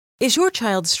Is your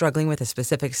child struggling with a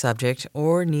specific subject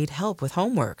or need help with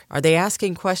homework? Are they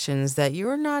asking questions that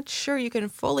you're not sure you can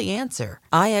fully answer?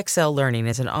 IXL Learning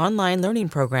is an online learning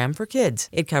program for kids.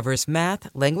 It covers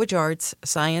math, language arts,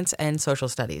 science, and social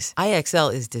studies.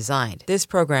 IXL is designed. This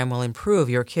program will improve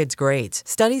your kids' grades.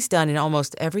 Studies done in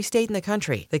almost every state in the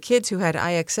country. The kids who had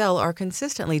IXL are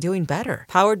consistently doing better.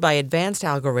 Powered by advanced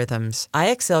algorithms,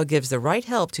 IXL gives the right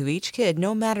help to each kid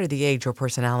no matter the age or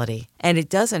personality. And it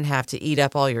doesn't have to eat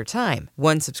up all your time.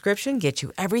 One subscription gets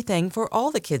you everything for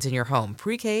all the kids in your home,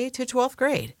 pre-K to 12th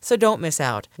grade. So don't miss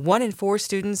out. 1 in 4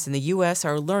 students in the U.S.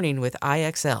 are learning with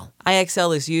IXL.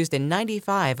 IXL is used in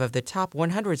 95 of the top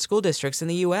 100 school districts in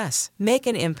the U.S. Make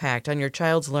an impact on your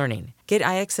child's learning. Get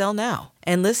IXL now.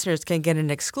 And listeners can get an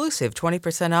exclusive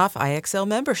 20% off IXL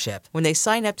membership when they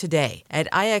sign up today at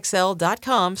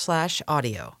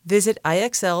IXL.com/audio. Visit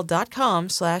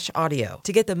IXL.com/audio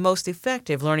to get the most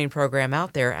effective learning program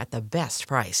out there at the best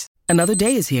price. Another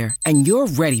day is here, and you're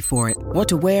ready for it. What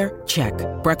to wear? Check.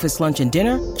 Breakfast, lunch, and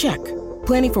dinner? Check.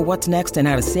 Planning for what's next and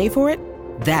how to save for it?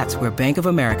 That's where Bank of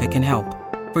America can help.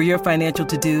 For your financial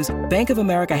to-dos, Bank of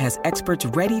America has experts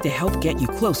ready to help get you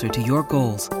closer to your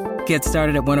goals. Get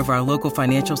started at one of our local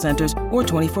financial centers or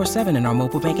 24/7 in our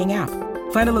mobile banking app.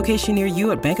 Find a location near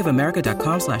you at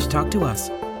bankofamerica.com/talktous.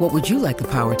 What would you like the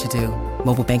power to do?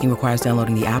 Mobile banking requires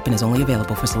downloading the app and is only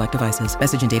available for select devices.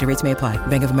 Message and data rates may apply.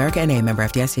 Bank of America N.A., member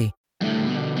FDIC.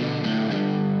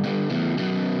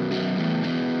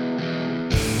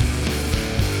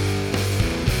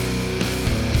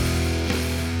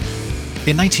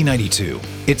 In 1992,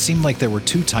 it seemed like there were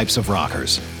two types of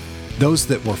rockers. Those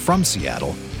that were from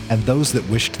Seattle and those that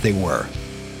wished they were.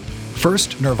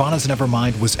 First, Nirvana's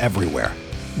Nevermind was everywhere.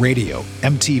 Radio,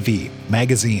 MTV,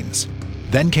 magazines.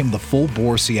 Then came the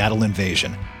full-bore Seattle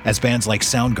invasion, as bands like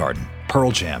Soundgarden,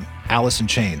 Pearl Jam, Alice in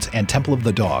Chains, and Temple of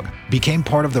the Dog became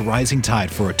part of the rising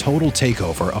tide for a total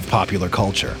takeover of popular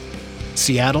culture.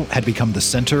 Seattle had become the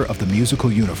center of the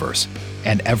musical universe,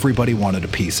 and everybody wanted a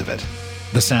piece of it.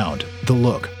 The sound, the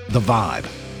look, the vibe.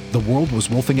 The world was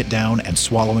wolfing it down and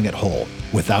swallowing it whole,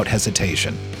 without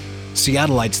hesitation.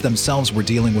 Seattleites themselves were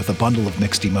dealing with a bundle of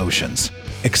mixed emotions.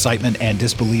 Excitement and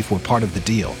disbelief were part of the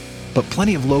deal, but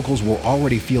plenty of locals were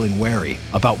already feeling wary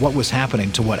about what was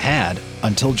happening to what had,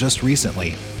 until just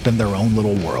recently, been their own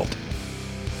little world.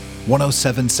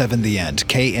 107.7 The End,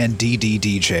 KNDD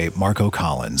DJ Marco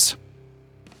Collins.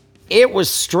 It was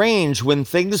strange when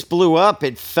things blew up.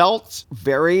 It felt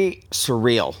very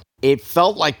surreal. It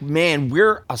felt like, man,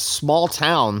 we're a small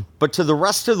town, but to the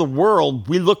rest of the world,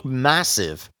 we look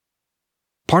massive.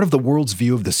 Part of the world's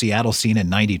view of the Seattle scene in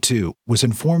 '92 was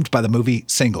informed by the movie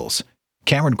Singles,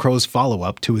 Cameron Crowe's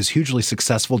follow-up to his hugely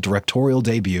successful directorial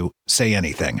debut, Say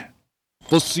Anything.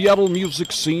 The Seattle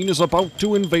music scene is about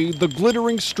to invade the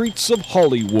glittering streets of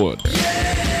Hollywood.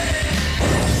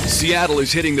 Seattle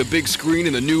is hitting the big screen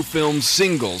in the new film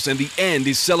Singles, and The End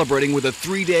is celebrating with a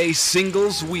 3-day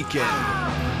Singles weekend.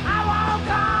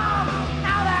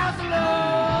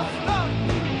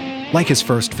 Like his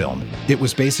first film, it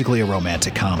was basically a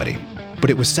romantic comedy, but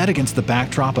it was set against the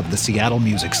backdrop of the Seattle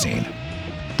music scene.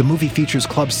 The movie features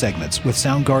club segments with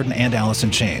Soundgarden and Alice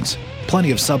in Chains,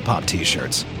 plenty of Sub Pop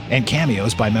t-shirts, and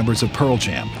cameos by members of Pearl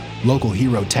Jam, local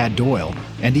hero Tad Doyle,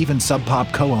 and even Sub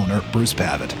Pop co-owner Bruce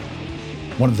Pavitt.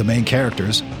 One of the main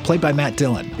characters, played by Matt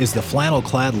Dillon, is the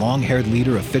flannel-clad, long-haired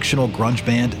leader of fictional grunge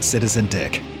band Citizen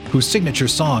Dick, whose signature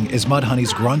song is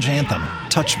Mudhoney's grunge anthem,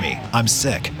 Touch Me, I'm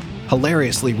Sick,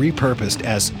 hilariously repurposed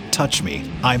as Touch Me,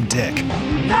 I'm Dick. Touch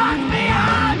me,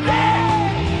 I'm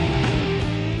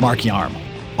Dick! Mark Yarm,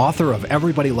 author of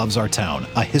Everybody Loves Our Town,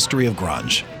 A History of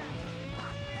Grunge.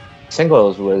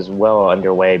 Singles was well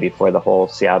underway before the whole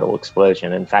Seattle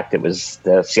explosion. In fact, it was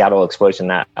the Seattle explosion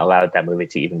that allowed that movie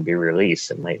to even be released,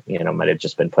 and might have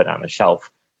just been put on a shelf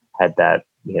had that,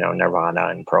 Nirvana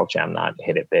and Pearl Jam not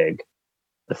hit it big.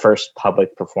 The first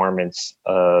public performance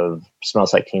of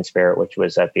Smells Like Teen Spirit, which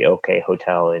was at the OK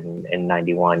Hotel in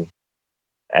 91.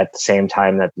 At the same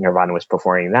time that Nirvana was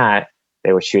performing that,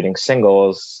 they were shooting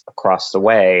Singles across the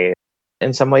way.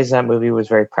 In some ways, that movie was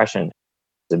very prescient.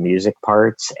 The music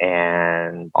parts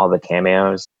and all the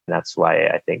cameos. That's why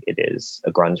I think it is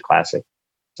a grunge classic.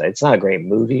 It's not a great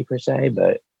movie per se,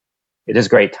 but it is a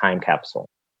great time capsule.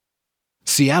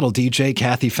 Seattle DJ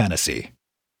Kathy Fennessy.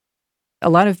 A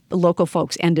lot of local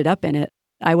folks ended up in it.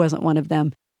 I wasn't one of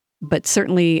them, but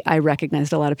certainly I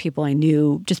recognized a lot of people I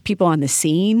knew, just people on the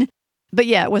scene. But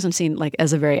yeah, it wasn't seen like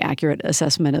as a very accurate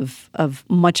assessment of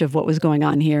much of what was going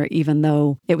on here, even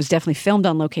though it was definitely filmed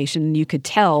on location. You could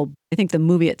tell, I think the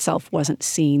movie itself wasn't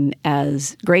seen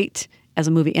as great as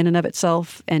a movie in and of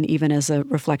itself and even as a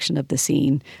reflection of the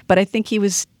scene. But I think he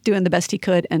was doing the best he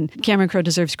could, and Cameron Crowe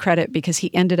deserves credit because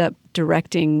he ended up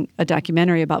directing a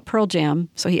documentary about Pearl Jam,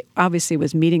 so he obviously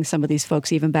was meeting some of these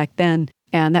folks even back then,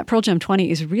 and that Pearl Jam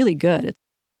 20 is really good.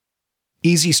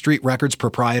 Easy Street Records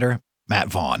proprietor Matt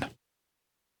Vaughn.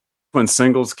 When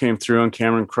Singles came through and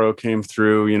Cameron Crowe came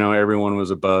through, everyone was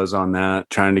abuzz on that,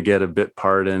 trying to get a bit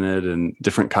part in it and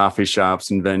different coffee shops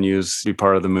and venues to be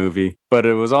part of the movie. But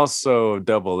it was also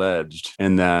double-edged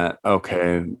in that,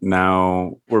 okay,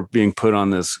 now we're being put on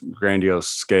this grandiose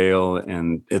scale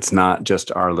and it's not just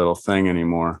our little thing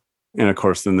anymore. And of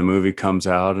course, then the movie comes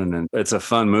out and it's a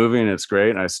fun movie and it's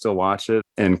great. And I still watch it.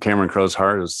 And Cameron Crowe's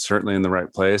heart is certainly in the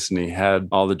right place. And he had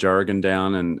all the jargon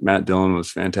down and Matt Dillon was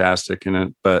fantastic in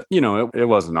it. But, it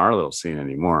wasn't our little scene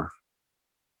anymore.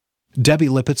 Debbie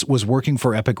Lippitz was working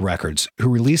for Epic Records, who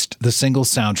released the single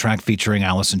soundtrack featuring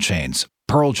Alice in Chains,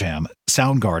 Pearl Jam,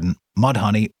 Soundgarden,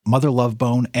 Mudhoney, Mother Love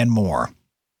Bone, and more.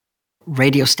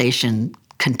 Radio station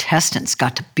contestants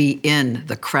got to be in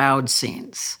the crowd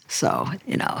scenes. So,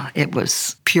 it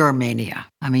was pure mania.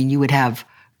 I mean, you would have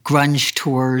grunge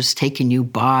tours taking you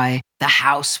by the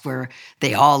house where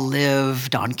they all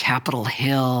lived on Capitol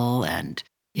Hill and,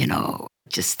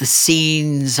 just the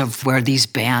scenes of where these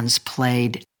bands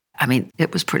played. I mean,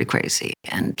 it was pretty crazy.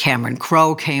 And Cameron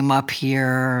Crowe came up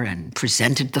here and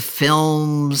presented the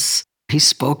films. He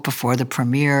spoke before the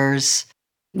premieres.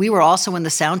 We were also in the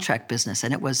soundtrack business,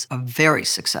 and it was a very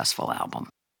successful album.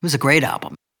 It was a great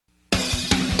album.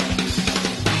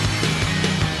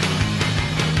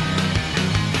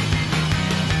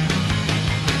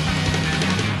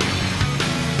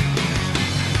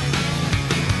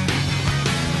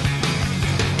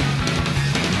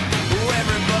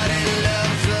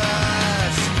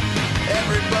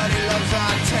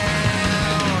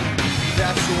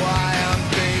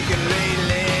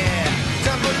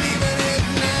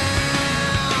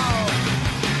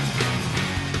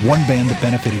 One band that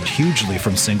benefited hugely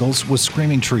from Singles was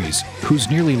Screaming Trees, whose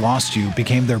Nearly Lost You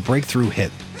became their breakthrough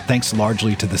hit, thanks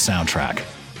largely to the soundtrack.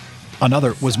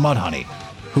 Another was Mudhoney,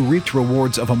 who reaped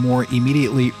rewards of a more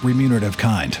immediately remunerative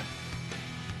kind.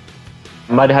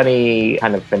 Mudhoney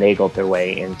kind of finagled their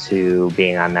way into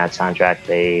being on that soundtrack.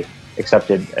 They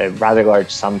accepted a rather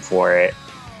large sum for it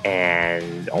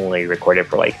and only recorded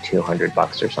for like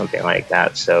 $200 or something like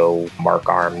that. So Mark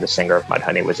Arm, the singer of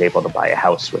Mudhoney, was able to buy a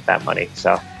house with that money.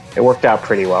 So it worked out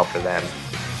pretty well for them.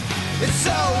 It's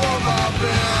so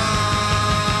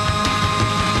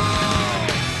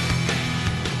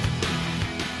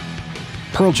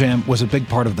Pearl Jam was a big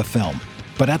part of the film,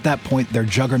 but at that point their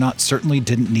juggernaut certainly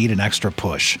didn't need an extra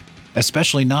push,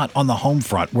 especially not on the home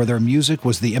front where their music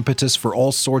was the impetus for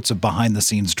all sorts of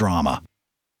behind-the-scenes drama.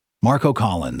 Marco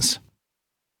Collins.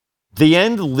 The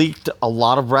End leaked a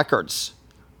lot of records.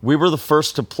 We were the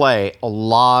first to play a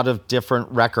lot of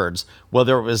different records,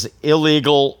 whether it was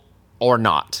illegal or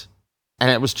not.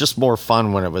 And it was just more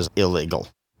fun when it was illegal.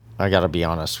 I gotta be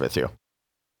honest with you.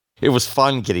 It was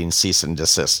fun getting cease and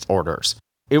desist orders.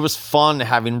 It was fun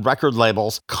having record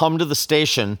labels come to the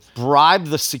station, bribe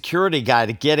the security guy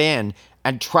to get in,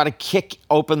 and try to kick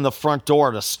open the front door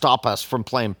to stop us from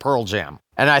playing Pearl Jam.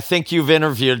 And I think you've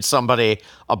interviewed somebody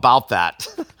about that.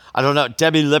 I don't know.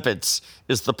 Debbie Lippitz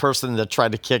is the person that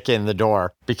tried to kick in the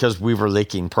door because we were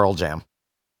leaking Pearl Jam.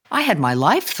 I had my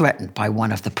life threatened by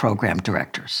one of the program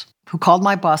directors who called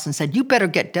my boss and said, "You better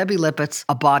get Debbie Lippitz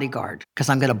a bodyguard because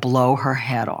I'm going to blow her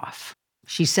head off."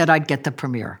 She said I'd get the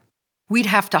premiere. We'd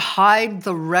have to hide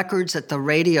the records at the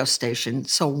radio station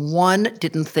so one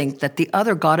didn't think that the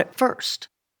other got it first.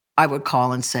 I would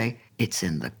call and say, "It's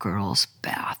in the girls'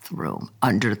 bathroom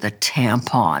under the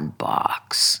tampon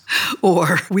box."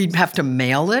 Or we'd have to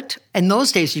mail it. In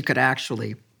those days, you could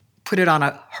actually put it on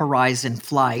a Horizon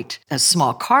flight as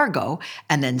small cargo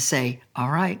and then say, "All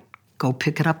right, go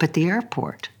pick it up at the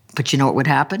airport." But you know what would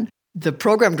happen? The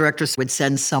program directors would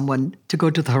send someone to go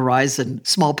to the Horizon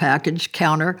small package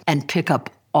counter and pick up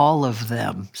all of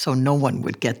them so no one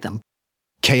would get them.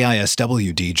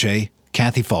 KISW DJ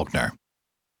Kathy Faulkner.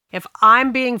 If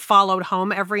I'm being followed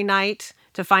home every night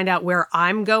to find out where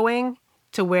I'm going,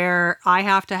 to where I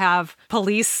have to have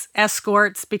police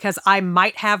escorts because I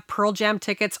might have Pearl Jam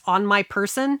tickets on my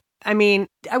person. I mean,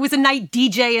 I was a night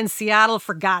DJ in Seattle,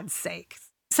 for God's sake.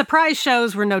 Surprise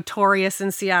shows were notorious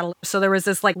in Seattle. So there was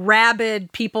this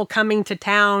rabid people coming to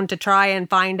town to try and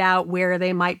find out where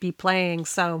they might be playing.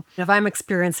 So if I'm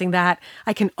experiencing that,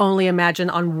 I can only imagine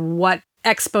on what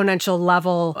exponential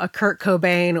level a Kurt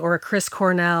Cobain or a Chris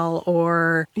Cornell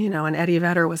or, an Eddie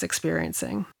Vedder was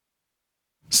experiencing.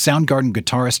 Soundgarden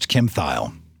guitarist Kim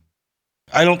Thile.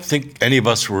 I don't think any of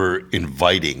us were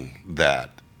inviting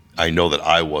that. I know that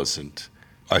I wasn't.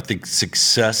 I think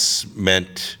success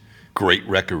meant great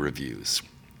record reviews.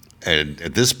 And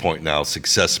at this point now,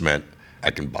 success meant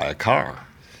I can buy a car.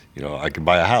 I can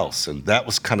buy a house. And that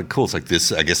was kind of cool. It's like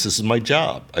this, I guess this is my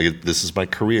job. This is my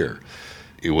career.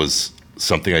 It was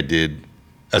something I did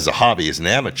as a hobby, as an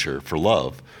amateur for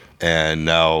love. And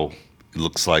now it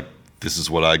looks like this is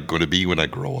what I'm going to be when I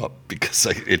grow up because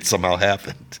it somehow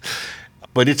happened.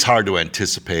 But it's hard to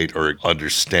anticipate or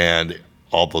understand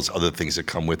all those other things that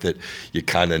come with it. You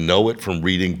kind of know it from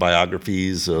reading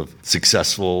biographies of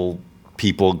successful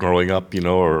people growing up,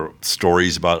 or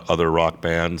stories about other rock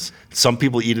bands. Some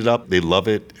people eat it up, they love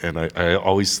it, and I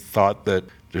always thought that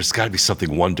there's got to be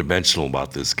something one-dimensional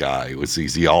about this guy. Is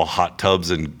he all hot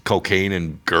tubs and cocaine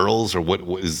and girls, or what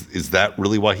is that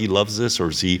really why he loves this, or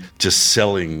is he just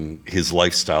selling his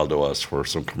lifestyle to us for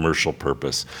some commercial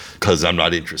purpose? Because I'm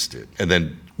not interested. And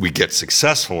then we get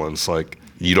successful, and it's like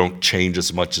you don't change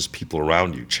as much as people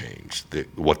around you change.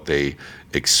 What they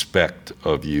expect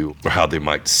of you or how they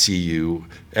might see you.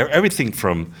 Everything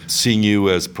from seeing you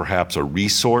as perhaps a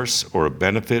resource or a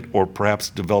benefit, or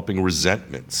perhaps developing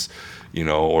resentments,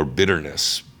 or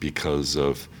bitterness because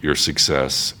of your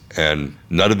success. And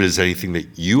none of it is anything that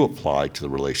you apply to the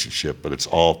relationship, but it's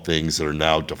all things that are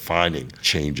now defining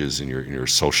changes in your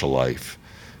social life.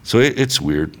 So it's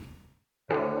weird.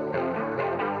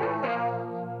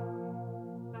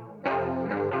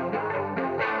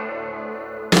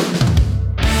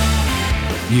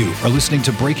 You are listening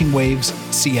to Breaking Waves,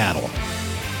 Seattle.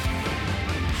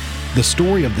 The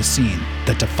story of the scene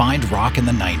that defined rock in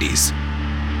the 90s.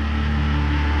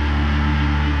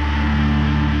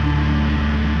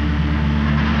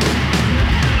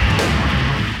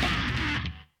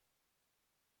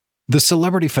 The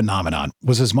celebrity phenomenon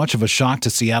was as much of a shock to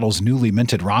Seattle's newly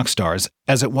minted rock stars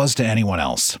as it was to anyone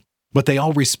else. But they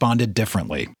all responded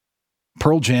differently.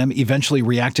 Pearl Jam eventually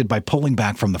reacted by pulling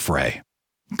back from the fray.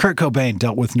 Kurt Cobain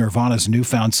dealt with Nirvana's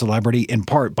newfound celebrity in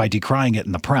part by decrying it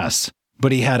in the press,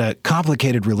 but he had a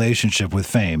complicated relationship with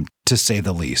fame, to say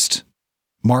the least.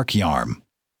 Mark Yarm.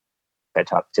 I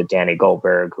talked to Danny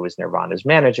Goldberg, who was Nirvana's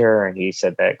manager, and he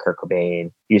said that Kurt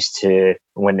Cobain used to,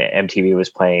 when MTV was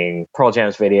playing Pearl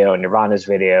Jam's video and Nirvana's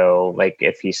video, like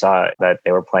if he saw that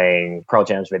they were playing Pearl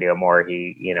Jam's video more,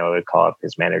 he, would call up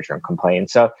his manager and complain.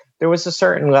 So there was a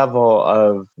certain level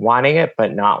of wanting it,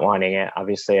 but not wanting it.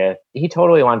 Obviously, he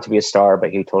totally wanted to be a star,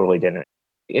 but he totally didn't.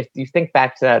 If you think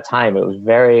back to that time, it was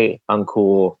very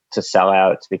uncool to sell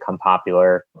out, to become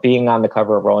popular. Being on the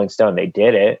cover of Rolling Stone, they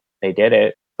did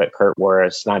it. But Kurt wore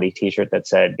a snotty t-shirt that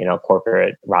said,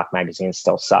 corporate rock magazines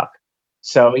still suck.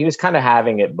 So he was kind of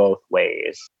having it both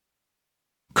ways.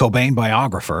 Cobain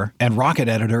biographer and rocket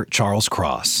editor Charles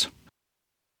Cross.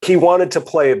 He wanted to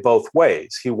play it both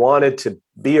ways. He wanted to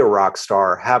be a rock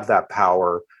star, have that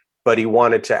power, but he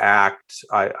wanted to act,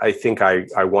 I think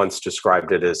I once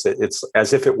described it as it's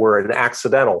as if it were an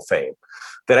accidental fame.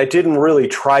 That I didn't really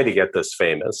try to get this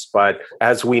famous, but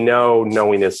as we know,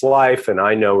 knowing his life, and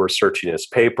I know researching his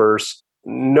papers,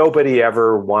 nobody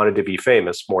ever wanted to be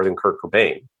famous more than Kurt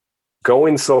Cobain.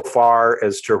 Going so far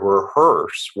as to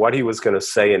rehearse what he was going to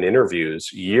say in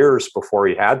interviews years before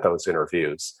he had those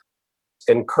interviews.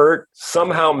 And Kurt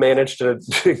somehow managed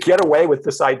to get away with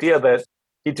this idea that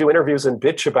he'd do interviews and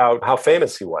bitch about how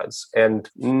famous he was. And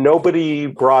nobody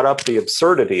brought up the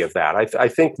absurdity of that. I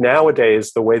think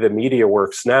nowadays, the way the media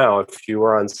works now, if you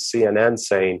were on CNN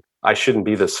saying, I shouldn't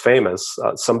be this famous,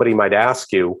 somebody might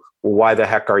ask you, well, why the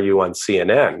heck are you on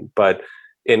CNN? But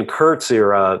in Kurt's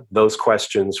era, those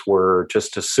questions were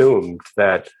just assumed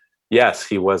that, yes,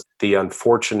 he was the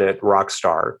unfortunate rock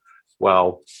star.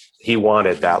 Well, he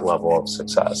wanted that level of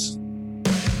success.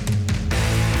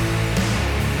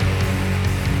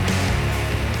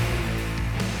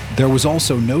 There was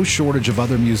also no shortage of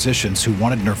other musicians who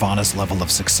wanted Nirvana's level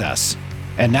of success.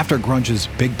 And after grunge's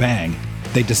Big Bang,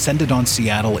 they descended on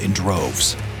Seattle in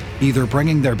droves, either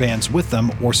bringing their bands with them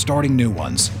or starting new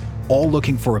ones, all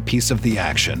looking for a piece of the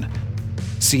action.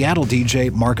 Seattle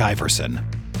DJ Mark Iverson.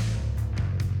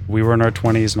 We were in our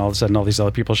 20s, and all of a sudden all these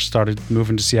other people started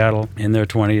moving to Seattle in their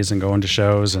 20s and going to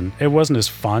shows. And it wasn't as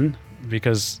fun,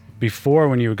 because before,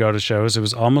 when you would go to shows, it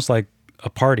was almost like a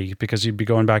party, because you'd be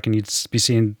going back and you'd be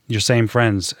seeing your same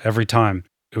friends every time.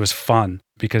 It was fun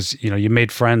because, you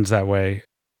made friends that way.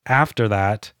 After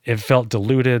that, it felt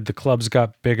diluted. The clubs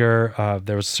got bigger.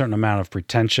 There was a certain amount of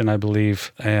pretension, I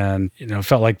believe. And, it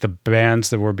felt like the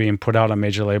bands that were being put out on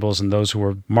major labels and those who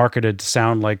were marketed to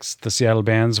sound like the Seattle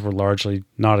bands were largely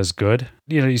not as good.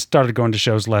 You started going to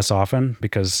shows less often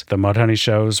because the Mudhoney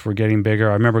shows were getting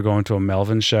bigger. I remember going to a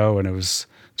Melvin show, and it was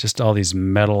just all these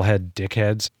metalhead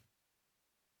dickheads.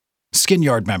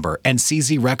 Skinyard member and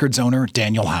CZ Records owner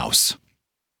Daniel House.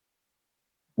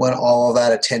 When all of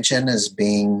that attention is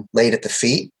being laid at the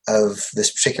feet of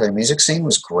this particular music scene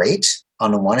was great.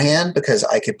 On the one hand, because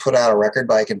I could put out a record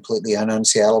by a completely unknown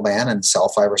Seattle band and sell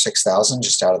 5,000 or 6,000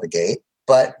 just out of the gate.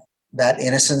 But that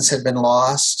innocence had been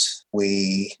lost.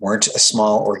 We weren't a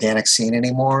small organic scene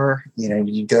anymore. You know,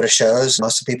 you go to shows,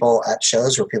 most of the people at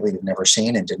shows were people you've never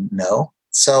seen and didn't know.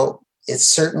 So it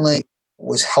certainly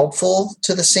was helpful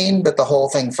to the scene, but the whole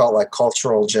thing felt like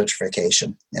cultural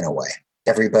gentrification in a way.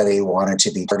 Everybody wanted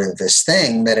to be part of this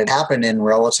thing that had happened in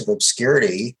relative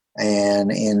obscurity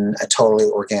and in a totally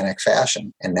organic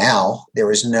fashion. And now there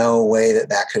was no way that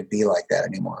that could be like that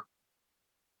anymore.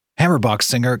 Hammerbox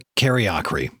singer Carrie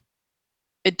Acri.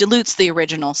 It dilutes the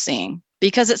original scene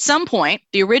because at some point,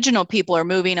 the original people are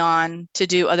moving on to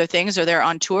do other things or they're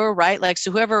on tour, right? Like,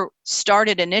 so whoever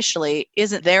started initially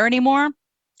isn't there anymore.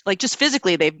 Like just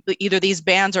physically, either these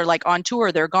bands are like on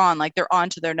tour, they're gone, like they're on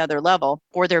to their another level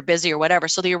or they're busy or whatever.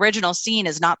 So the original scene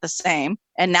is not the same.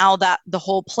 And now that the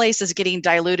whole place is getting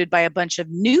diluted by a bunch of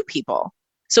new people.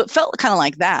 So it felt kind of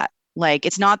like that. Like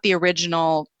it's not the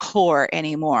original core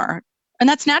anymore. And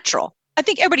that's natural. I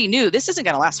think everybody knew this isn't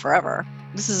going to last forever.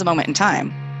 This is a moment in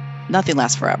time. Nothing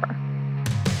lasts forever.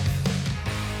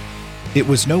 It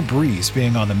was no breeze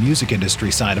being on the music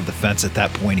industry side of the fence at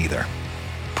that point either.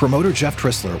 Promoter Jeff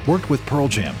Trissler worked with Pearl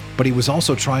Jam, but he was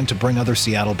also trying to bring other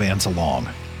Seattle bands along.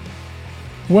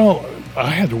 Well,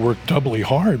 I had to work doubly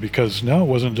hard because now it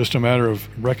wasn't just a matter of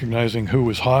recognizing who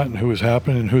was hot and who was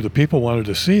happening and who the people wanted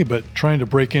to see, but trying to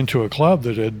break into a club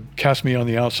that had cast me on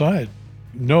the outside.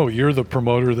 No, you're the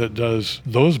promoter that does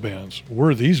those bands.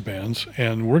 We're these bands,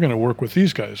 and we're going to work with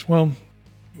these guys. Well,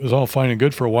 it was all fine and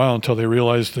good for a while until they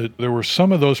realized that there were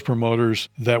some of those promoters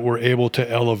that were able to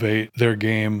elevate their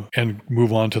game and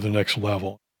move on to the next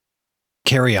level.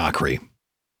 Carrie Acri.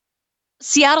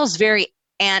 Seattle's very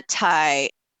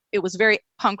it was very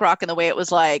punk rock in the way it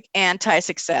was like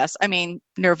anti-success. I mean,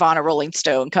 Nirvana, Rolling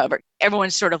Stone cover.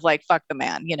 Everyone's sort of like, fuck the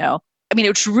man, you know? I mean, it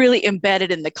was really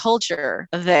embedded in the culture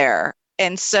there.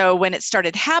 And so when it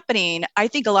started happening, I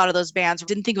think a lot of those bands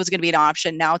didn't think it was going to be an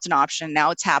option. Now it's an option.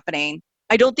 Now it's happening.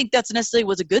 I don't think that's necessarily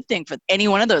was a good thing for any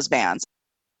one of those bands.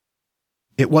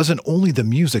 It wasn't only the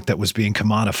music that was being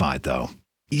commodified, though.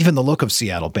 Even the look of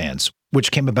Seattle bands,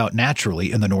 which came about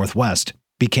naturally in the Northwest,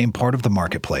 became part of the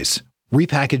marketplace,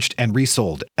 repackaged and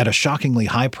resold at a shockingly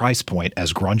high price point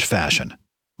as grunge fashion.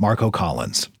 Marco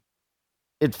Collins.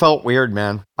 It felt weird,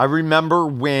 man. I remember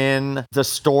when the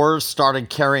stores started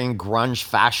carrying grunge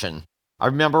fashion. I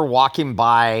remember walking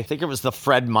by, I think it was the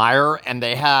Fred Meyer, and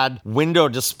they had window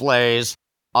displays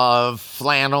of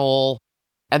flannel.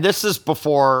 And this is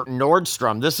before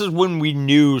Nordstrom. This is when we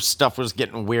knew stuff was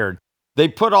getting weird. They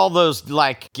put all those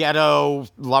like ghetto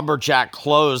lumberjack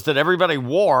clothes that everybody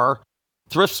wore,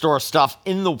 thrift store stuff,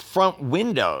 in the front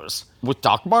windows with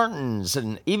Doc Martens.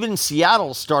 And even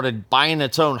Seattle started buying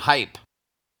its own hype.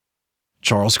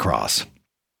 Charles Cross.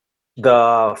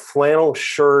 The flannel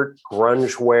shirt,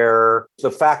 grunge wear,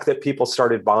 the fact that people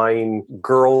started buying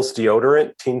girls'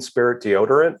 deodorant, Teen Spirit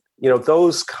deodorant, you know,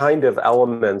 those kind of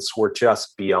elements were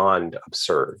just beyond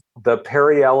absurd. The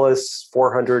Perry Ellis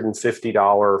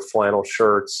 $450 flannel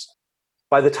shirts,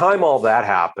 by the time all that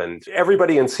happened,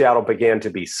 everybody in Seattle began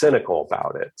to be cynical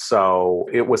about it. So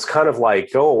it was kind of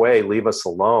like, go away, leave us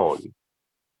alone.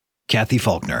 Kathy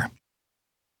Faulkner.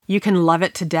 You can love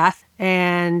it to death,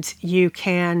 and you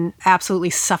can absolutely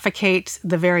suffocate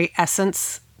the very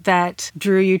essence that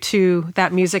drew you to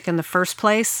that music in the first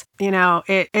place. You know,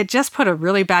 it just put a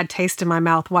really bad taste in my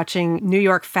mouth watching New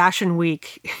York Fashion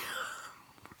Week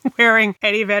wearing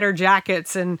Eddie Vedder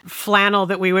jackets and flannel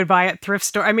that we would buy at thrift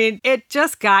store. I mean, it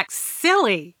just got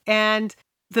silly, and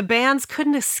the bands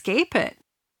couldn't escape it.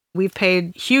 We've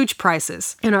paid huge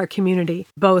prices in our community,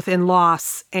 both in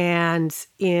loss and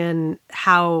in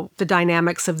how the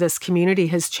dynamics of this community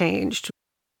has changed.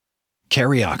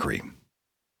 Carrie Acri.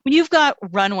 When you've got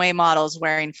runway models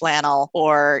wearing flannel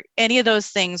or any of those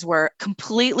things where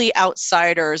completely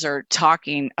outsiders are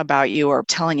talking about you or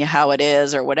telling you how it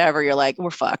is or whatever, you're like,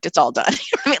 we're fucked. It's all done.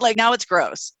 I mean, like now it's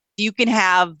gross. You can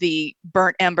have the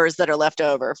burnt embers that are left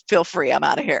over. Feel free. I'm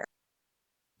out of here.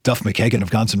 Duff McKagan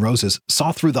of Guns N' Roses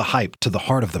saw through the hype to the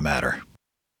heart of the matter.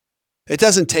 It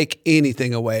doesn't take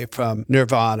anything away from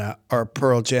Nirvana or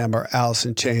Pearl Jam or Alice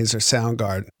in Chains or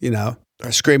Soundgarden, you know,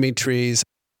 or Screaming Trees.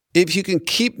 If you can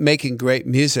keep making great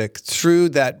music through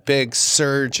that big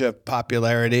surge of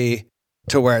popularity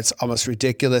to where it's almost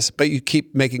ridiculous, but you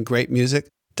keep making great music,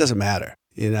 it doesn't matter,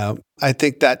 you know. I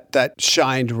think that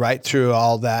shined right through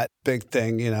all that big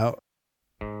thing, you know.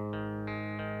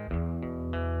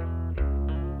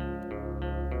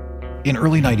 In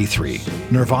early '93,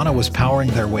 Nirvana was powering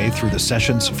their way through the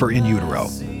sessions for In Utero.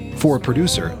 For a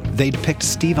producer, they'd picked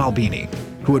Steve Albini,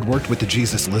 who had worked with the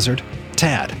Jesus Lizard,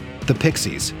 Tad, the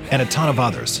Pixies, and a ton of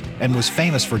others, and was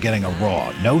famous for getting a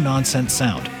raw, no-nonsense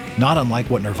sound, not unlike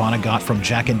what Nirvana got from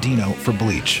Jack Endino for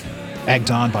Bleach.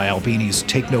 Egged on by Albini's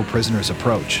Take No Prisoners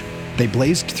approach, they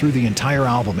blazed through the entire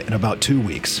album in about 2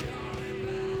 weeks.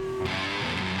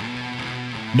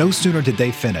 No sooner did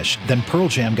they finish than Pearl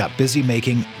Jam got busy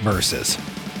making Versus.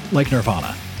 Like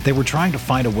Nirvana, they were trying to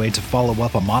find a way to follow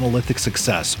up a monolithic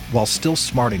success while still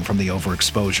smarting from the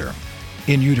overexposure.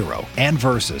 In Utero and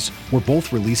Versus were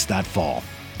both released that fall.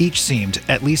 Each seemed,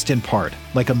 at least in part,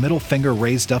 like a middle finger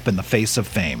raised up in the face of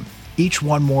fame. Each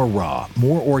one more raw,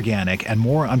 more organic, and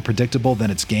more unpredictable than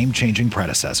its game-changing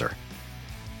predecessor.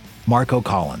 Marco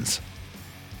Collins.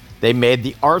 They made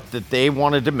the art that they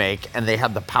wanted to make, and they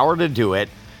had the power to do it.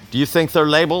 Do you think their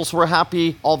labels were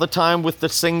happy all the time with the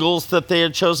singles that they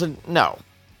had chosen? No.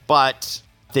 But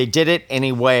they did it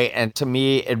anyway, and to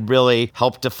me, it really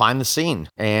helped define the scene.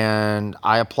 And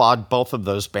I applaud both of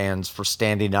those bands for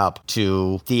standing up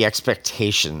to the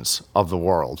expectations of the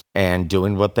world and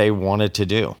doing what they wanted to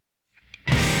do.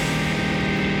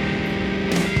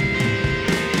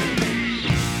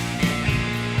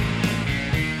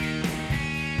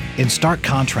 In stark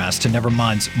contrast to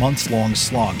Nevermind's months-long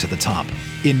slog to the top,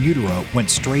 In Utero went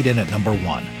straight in at number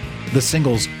 1. The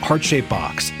singles Heart-Shaped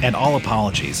Box and All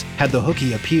Apologies had the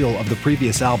hooky appeal of the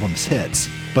previous album's hits,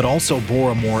 but also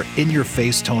bore a more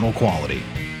in-your-face tonal quality.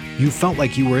 You felt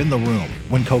like you were in the room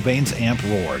when Cobain's amp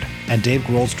roared and Dave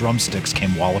Grohl's drumsticks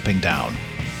came walloping down.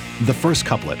 The first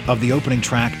couplet of the opening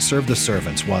track, Serve the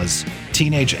Servants, was,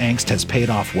 "Teenage angst has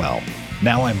paid off well.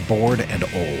 Now I'm bored and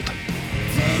old."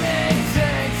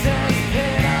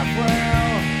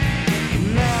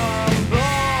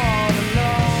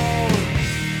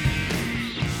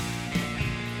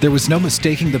 There was no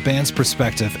mistaking the band's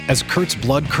perspective as Kurt's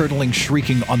blood-curdling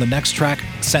shrieking on the next track,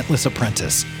 Scentless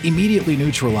Apprentice, immediately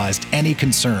neutralized any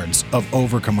concerns of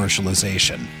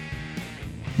over-commercialization.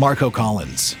 Marco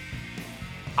Collins.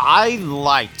 I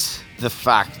liked the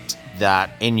fact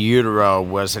that In Utero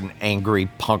was an angry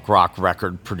punk rock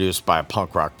record produced by a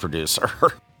punk rock producer.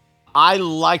 I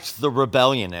liked the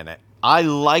rebellion in it. I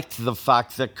liked the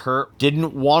fact that Kurt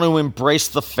didn't want to embrace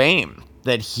the fame,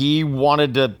 that he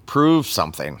wanted to prove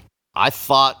something. I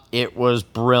thought it was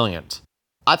brilliant.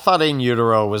 I thought In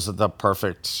Utero was the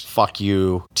perfect fuck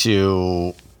you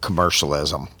to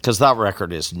commercialism, because that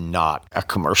record is not a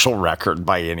commercial record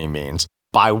by any means,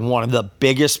 by one of the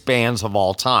biggest bands of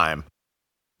all time.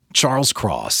 Charles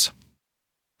Cross.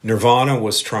 Nirvana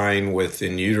was trying with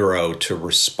In Utero to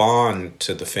respond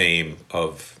to the fame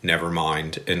of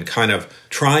Nevermind and kind of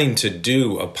trying to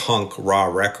do a punk raw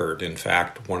record. In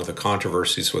fact, one of the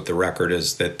controversies with the record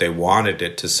is that they wanted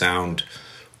it to sound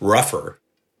rougher.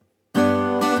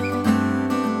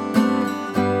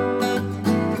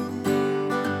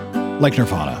 Like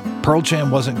Nirvana, Pearl Jam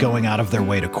wasn't going out of their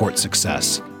way to court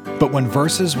success. But when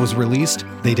Versus was released,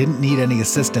 they didn't need any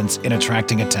assistance in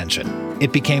attracting attention.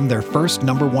 It became their first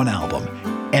 #1 album,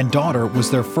 and Daughter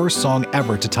was their first song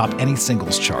ever to top any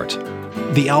singles chart.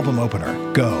 The album opener,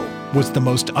 Go, was the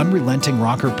most unrelenting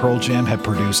rocker Pearl Jam had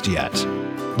produced yet.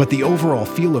 But the overall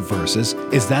feel of Versus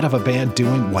is that of a band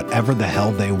doing whatever the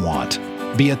hell they want,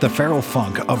 be it the feral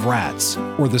funk of Rats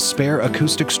or the spare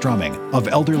acoustic strumming of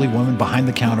elderly women behind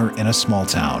the counter in a small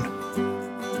town.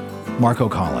 Marco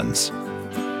Collins.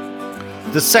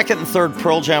 The second and third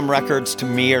Pearl Jam records, to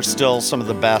me, are still some of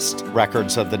the best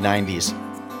records of the 90s.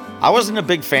 I wasn't a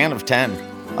big fan of 10.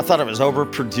 I thought it was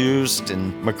overproduced,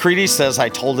 and McCready says I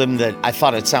told him that I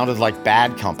thought it sounded like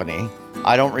Bad Company.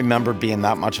 I don't remember being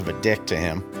that much of a dick to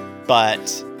him.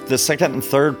 But the second and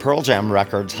third Pearl Jam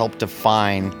records helped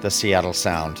define the Seattle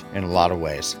sound in a lot of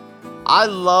ways. I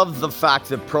love the fact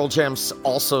that Pearl Jam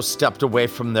also stepped away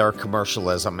from their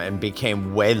commercialism and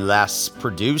became way less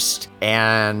produced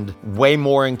and way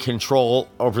more in control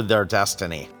over their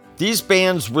destiny. These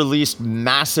bands released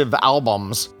massive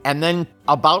albums and then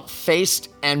about-faced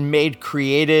and made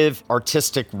creative,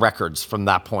 artistic records from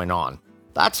that point on.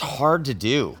 That's hard to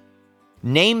do.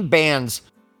 Name bands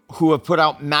who have put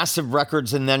out massive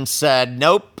records and then said,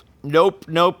 nope, nope,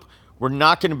 nope, we're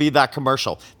not going to be that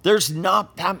commercial. There's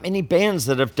not that many bands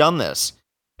that have done this.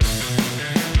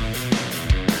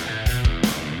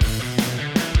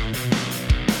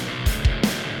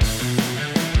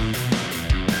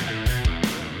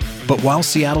 But while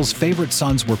Seattle's favorite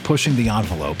sons were pushing the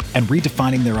envelope and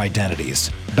redefining their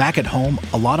identities, back at home,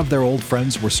 a lot of their old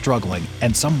friends were struggling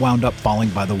and some wound up falling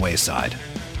by the wayside.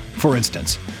 For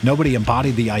instance, nobody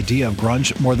embodied the idea of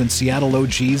grunge more than Seattle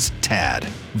OG's Tad,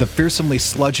 the fearsomely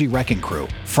sludgy wrecking crew,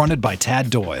 fronted by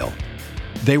Tad Doyle.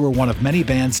 They were one of many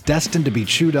bands destined to be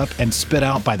chewed up and spit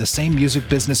out by the same music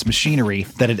business machinery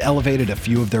that had elevated a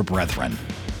few of their brethren.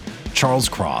 Charles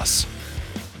Cross.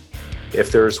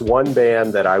 If there's one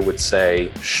band that I would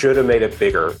say should have made it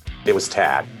bigger, it was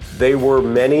Tad. They were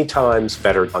many times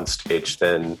better on stage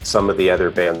than some of the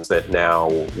other bands that now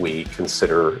we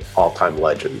consider all-time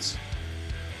legends.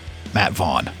 Matt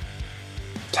Vaughn.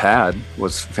 Tad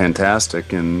was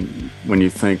fantastic, and when you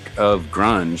think of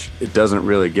grunge, it doesn't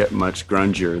really get much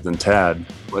grungier than Tad.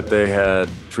 But they had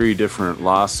 3 different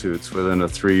lawsuits within a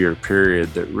 3-year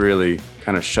period that really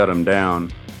kind of shut them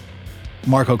down.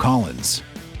 Marco Collins.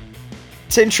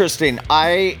 It's interesting.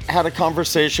 I had a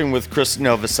conversation with Chris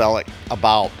Novoselic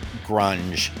about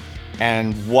grunge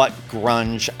and what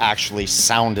grunge actually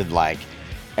sounded like.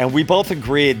 And we both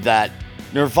agreed that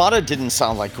Nirvana didn't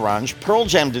sound like grunge. Pearl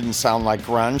Jam didn't sound like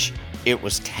grunge. It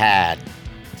was Tad.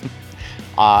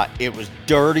 It was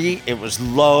dirty. It was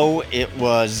low. It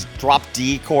was drop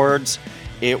D chords.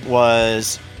 It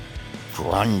was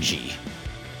grungy.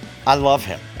 I love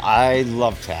him. I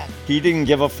love Tad. He didn't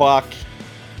give a fuck.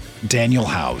 Daniel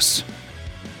House.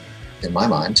 In my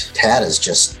mind, Tad is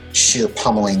just sheer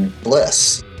pummeling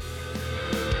bliss.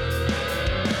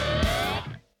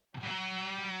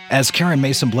 As Karen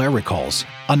Mason Blair recalls,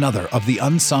 another of the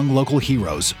unsung local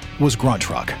heroes was Grunt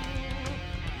Truck.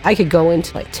 I could go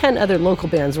into like 10 other local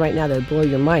bands right now that would blow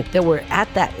your mind that were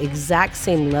at that exact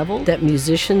same level that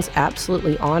musicians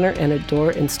absolutely honor and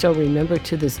adore and still remember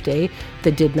to this day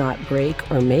that did not break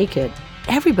or make it.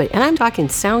 Everybody, and I'm talking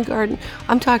Soundgarden,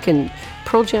 I'm talking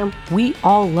Pearl Jam, we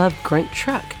all love Grunt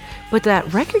Truck. But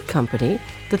that record company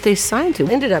that they signed to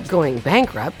ended up going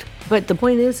bankrupt. But the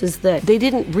point is that they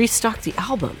didn't restock the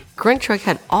album. Grunt Truck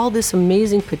had all this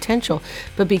amazing potential,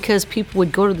 but because people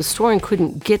would go to the store and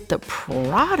couldn't get the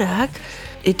product,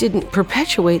 it didn't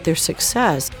perpetuate their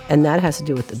success. And that has to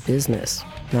do with the business,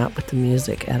 not with the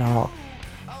music at all.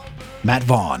 Matt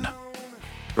Vaughn.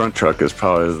 Grunt Truck is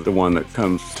probably the one that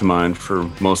comes to mind for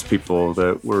most people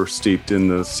that were steeped in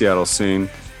the Seattle scene.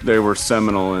 They were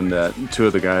seminal in that 2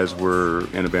 of the guys were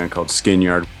in a band called Skin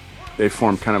Yard. They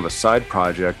formed kind of a side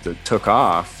project that took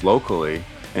off locally,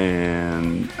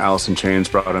 and Alice in Chains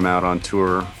brought them out on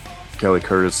tour. Kelly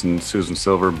Curtis and Susan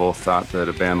Silver both thought that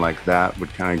a band like that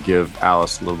would kind of give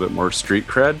Alice a little bit more street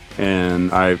cred,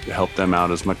 and I helped them out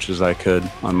as much as I could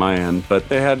on my end. But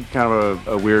they had kind of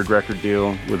a weird record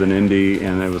deal with an indie,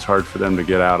 and it was hard for them to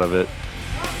get out of it.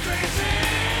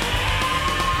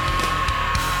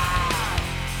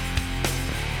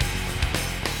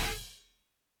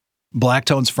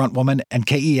 Blacktones frontwoman and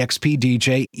KEXP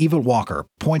DJ Eva Walker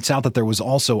points out that there was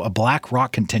also a black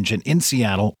rock contingent in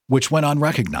Seattle which went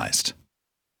unrecognized.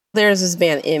 There's this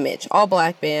band Image, all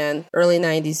black band, early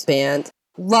 90s band.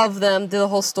 Love them, did a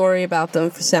whole story about them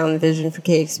for Sound and Vision for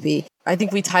KEXP. I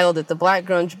think we titled it The Black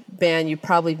Grunge Band You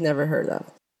Probably Never Heard Of.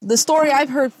 The story I've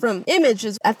heard from Image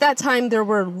is at that time there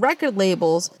were record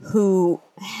labels who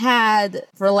had,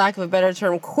 for lack of a better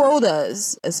term,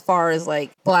 quotas as far as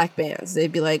like black bands.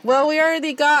 They'd be like, well, we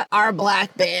already got our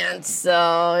black band,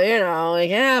 so, we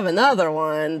can have another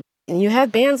one. And you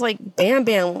had bands like Bam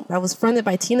Bam that was fronted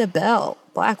by Tina Bell,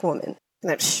 black woman.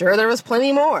 And I'm sure there was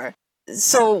plenty more.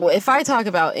 So if I talk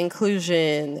about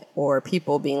inclusion or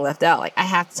people being left out, I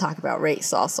have to talk about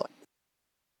race also.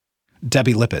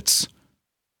 Debbie Lippitz.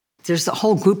 There's a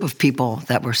whole group of people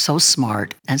that were so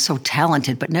smart and so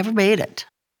talented but never made it.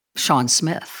 Sean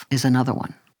Smith is another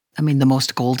one. I mean, the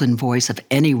most golden voice of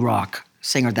any rock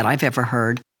singer that I've ever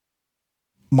heard.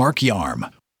 Mark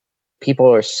Yarm.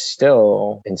 People are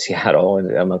still in Seattle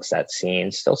and amongst that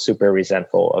scene, still super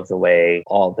resentful of the way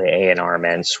all the A&R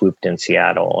men swooped in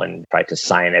Seattle and tried to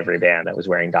sign every band that was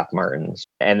wearing Doc Martens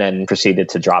and then proceeded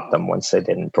to drop them once they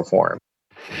didn't perform.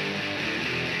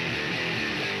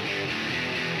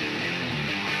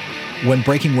 When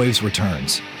Breaking Waves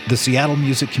returns, the Seattle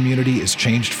music community is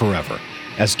changed forever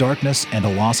as darkness and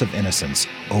a loss of innocence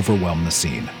overwhelm the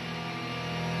scene.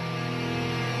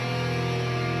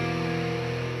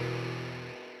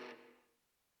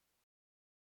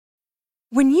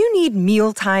 When you need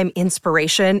mealtime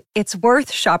inspiration, it's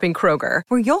worth shopping Kroger,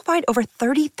 where you'll find over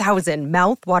 30,000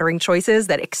 mouth-watering choices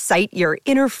that excite your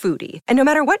inner foodie. And no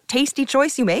matter what tasty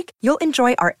choice you make, you'll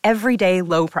enjoy our everyday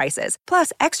low prices,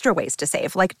 plus extra ways to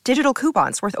save, like digital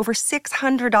coupons worth over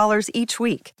 $600 each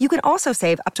week. You can also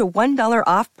save up to $1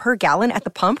 off per gallon at the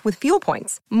pump with fuel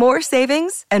points. More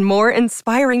savings and more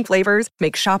inspiring flavors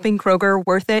make shopping Kroger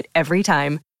worth it every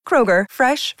time. Kroger,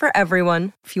 fresh for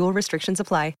everyone. Fuel restrictions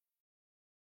apply.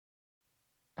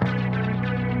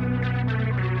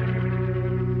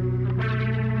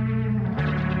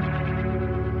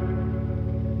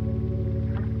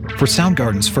 For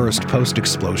Soundgarden's first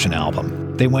post-explosion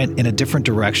album, they went in a different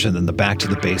direction than the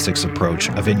back-to-the-basics approach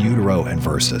of In Utero and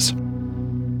Versus.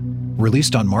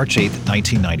 Released on March 8,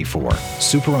 1994,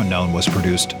 Superunknown was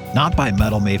produced not by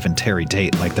metal maven Terry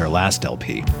Date like their last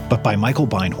LP, but by Michael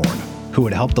Beinhorn, who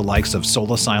had helped the likes of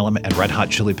Soul Asylum and Red Hot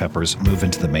Chili Peppers move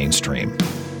into the mainstream.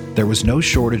 There was no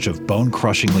shortage of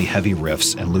bone-crushingly heavy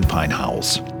riffs and lupine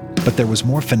howls, but there was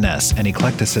more finesse and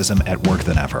eclecticism at work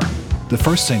than ever. The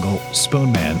first single,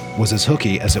 Spoon Man, was as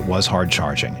hooky as it was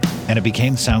hard-charging, and it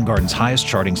became Soundgarden's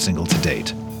highest-charting single to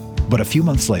date. But a few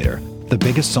months later, the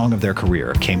biggest song of their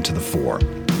career came to the fore,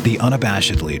 the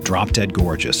unabashedly drop-dead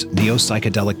gorgeous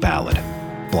neo-psychedelic ballad,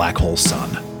 Black Hole Sun.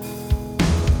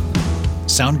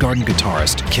 Soundgarden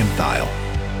guitarist Kim Thayil.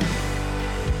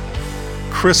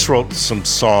 Chris wrote some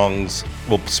songs,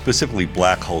 well, specifically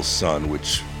Black Hole Sun,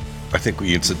 which I think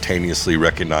we instantaneously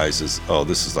recognize as, oh,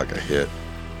 this is like a hit.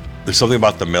 There's something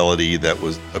about the melody that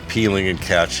was appealing and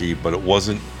catchy, but it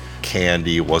wasn't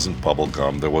candy, it wasn't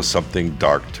bubblegum. There was something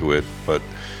dark to it, but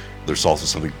there's also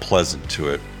something pleasant to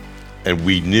it. And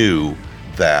we knew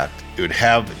that it would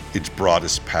have its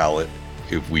broadest palette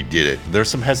if we did it.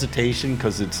 There's some hesitation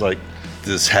because it's like,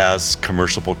 this has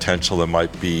commercial potential that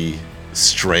might be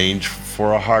strange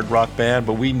for a hard rock band,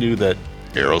 but we knew that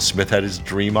Aerosmith had its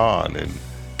Dream On, and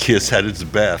Kiss had its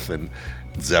Beth, and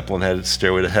Zeppelin had its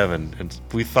Stairway to Heaven. And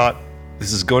we thought,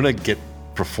 this is going to get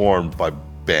performed by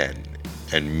Ben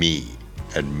and me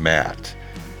and Matt,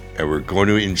 and we're going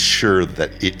to ensure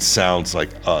that it sounds like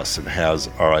us and has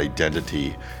our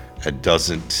identity and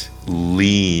doesn't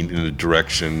lean in a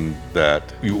direction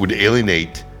that would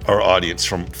alienate our audience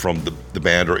from the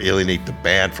band or alienate the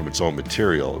band from its own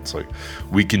material. It's like,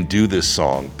 we can do this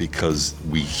song because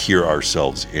we hear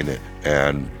ourselves in it.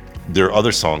 And there are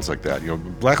other songs like that. You know,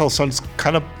 Black Hole Sun's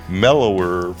kind of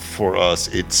mellower for us,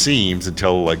 it seems,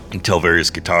 until various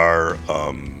guitar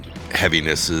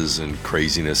heavinesses and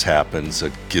craziness happens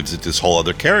that gives it this whole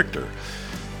other character.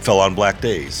 Fell on Black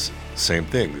Days, same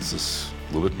thing. This is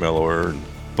a little bit mellower,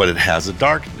 but it has a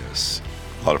darkness.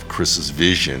 A lot of Chris's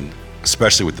vision,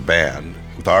 especially with the band,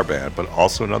 with our band, but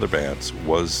also in other bands,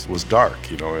 was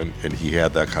dark, you know, and he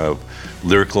had that kind of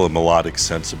lyrical and melodic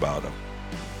sense about him.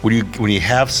 When you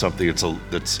have something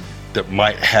that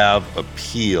might have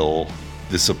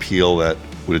this appeal that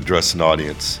would address an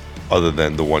audience other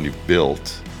than the one you've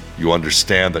built, you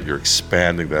understand that you're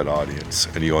expanding that audience,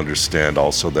 and you understand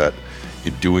also that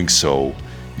in doing so,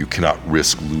 you cannot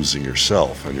risk losing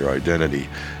yourself and your identity.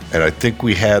 And I think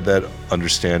we had that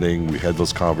understanding, we had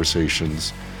those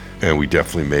conversations, and we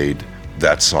definitely made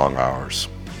that song ours.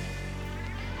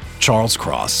 Charles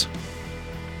Cross.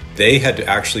 They had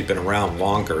actually been around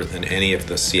longer than any of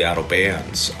the Seattle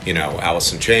bands. You know,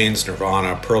 Alice in Chains,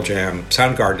 Nirvana, Pearl Jam.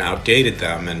 Soundgarden outdated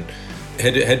them and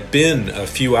had been a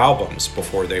few albums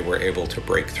before they were able to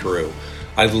break through.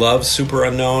 I love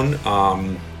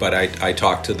Superunknown, but I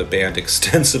talked to the band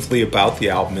extensively about the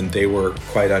album, and they were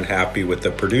quite unhappy with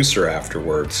the producer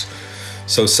afterwards.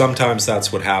 So sometimes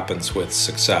that's what happens with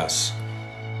success.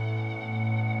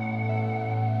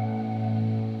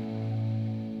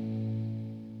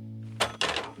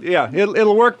 Yeah,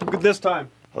 it'll work this time.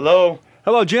 Hello.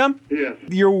 Hello, Jim? Yes.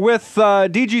 You're with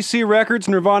DGC Records,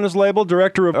 Nirvana's label,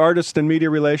 Director of Artist and Media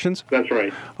Relations. That's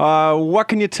right. What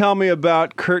can you tell me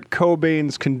about Kurt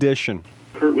Cobain's condition?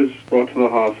 Kurt was brought to the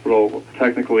hospital,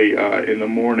 technically in the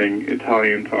morning,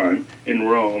 Italian time, in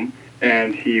Rome,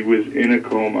 and he was in a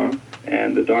coma.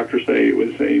 And the doctors say it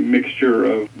was a mixture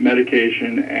of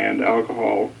medication and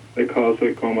alcohol that caused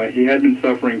the coma. He had been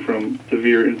suffering from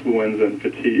severe influenza and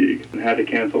fatigue and had to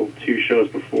cancel 2 shows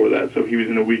before that, so he was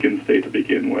in a weakened state to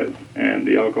begin with. And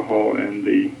the alcohol and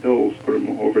the pills put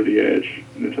him over the edge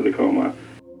into the coma.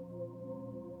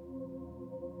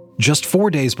 Just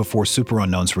 4 days before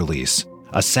Superunknown's release,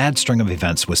 a sad string of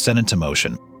events was set into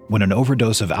motion when an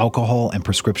overdose of alcohol and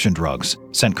prescription drugs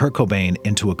sent Kurt Cobain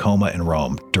into a coma in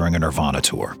Rome during a Nirvana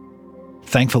tour.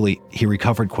 Thankfully, he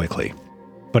recovered quickly.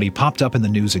 But he popped up in the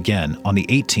news again on the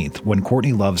 18th when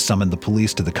Courtney Love summoned the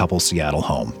police to the couple's Seattle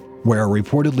home, where a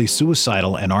reportedly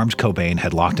suicidal and armed Cobain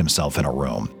had locked himself in a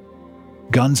room.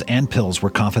 Guns and pills were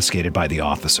confiscated by the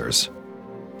officers.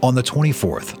 On the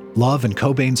 24th, Love and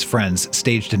Cobain's friends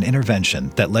staged an intervention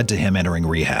that led to him entering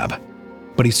rehab.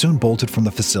 But he soon bolted from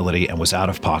the facility and was out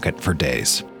of pocket for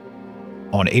days.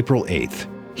 On April 8th,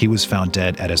 he was found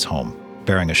dead at his home,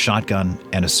 bearing a shotgun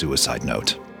and a suicide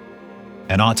note.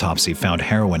 An autopsy found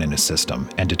heroin in his system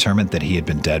and determined that he had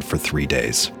been dead for 3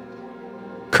 days.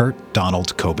 Kurt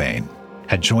Donald Cobain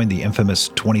had joined the infamous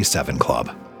 27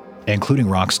 Club, including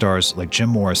rock stars like Jim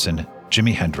Morrison,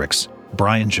 Jimi Hendrix,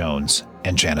 Brian Jones,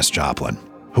 and Janis Joplin.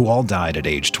 who all died at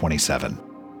age 27.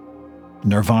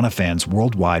 Nirvana fans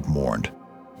worldwide mourned.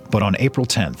 But on April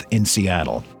 10th in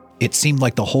Seattle, it seemed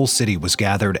like the whole city was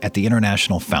gathered at the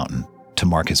International Fountain to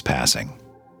mark his passing.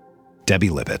 Debbie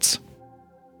Lippitz.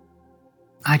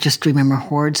 I just remember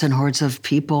hordes and hordes of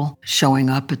people showing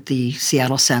up at the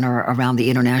Seattle Center around the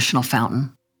International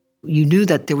Fountain. You knew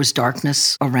that there was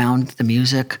darkness around the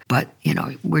music, but,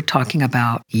 we're talking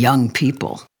about young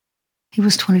people. He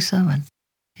was 27.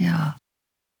 Yeah.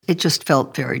 It just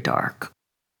felt very dark.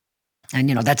 And,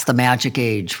 that's the magic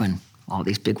age when all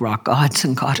these big rock gods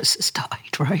and goddesses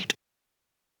died, right?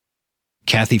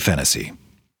 Kathy Fennessy.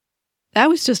 That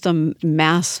was just a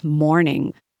mass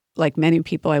mourning. Like many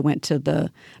people, I went to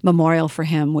the memorial for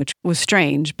him, which was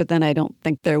strange, but then I don't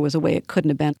think there was a way it couldn't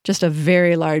have been. Just a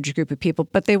very large group of people,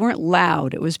 but they weren't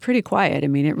loud. It was pretty quiet. I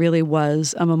mean, it really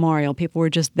was a memorial. People were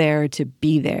just there to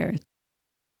be there.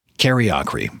 Carrie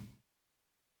Acri.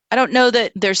 I don't know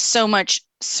that there's so much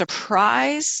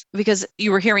surprise because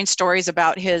you were hearing stories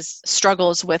about his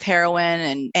struggles with heroin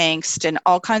and angst and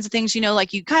all kinds of things,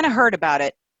 like you kind of heard about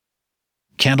it.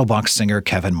 Candlebox singer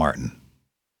Kevin Martin.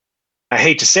 I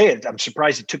hate to say it, I'm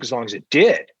surprised it took as long as it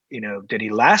did, that he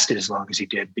lasted as long as he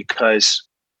did, because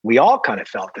we all kind of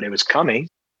felt that it was coming.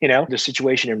 The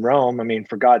situation in Rome, I mean,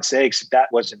 for God's sakes, that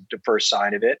wasn't the first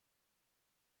sign of it.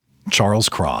 Charles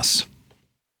Cross.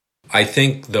 I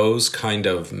think those kind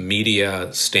of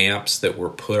media stamps that were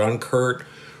put on Kurt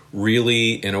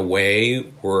really, in a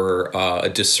way, were a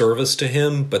disservice to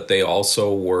him, but they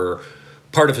also were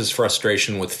part of his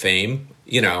frustration with fame.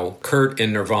 Kurt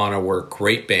and Nirvana were a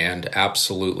great band,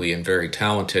 absolutely, and very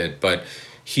talented, but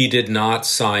he did not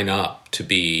sign up to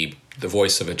be the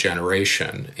voice of a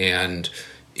generation. And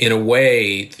in a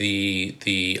way,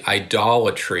 the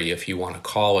idolatry, if you want to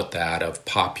call it that, of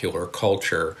popular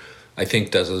culture, I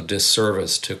think does a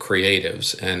disservice to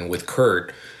creatives. And with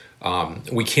Kurt,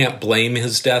 we can't blame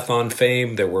his death on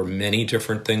fame. There were many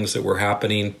different things that were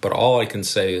happening, but all I can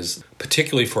say is,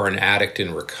 particularly for an addict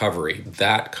in recovery,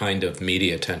 that kind of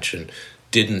media attention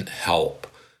didn't help.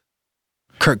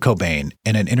 Kurt Cobain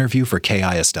in an interview for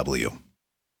KISW.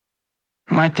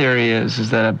 My theory is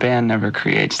that a band never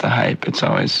creates the hype. It's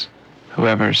always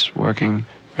whoever's working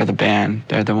for the band.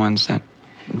 They're the ones that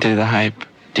do the hype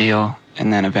deal,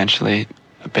 and then eventually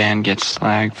a band gets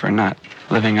slagged for not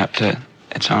living up to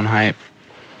its own hype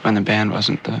when the band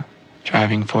wasn't the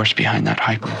driving force behind that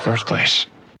hype in the first place.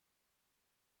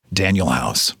 Daniel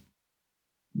House.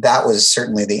 That was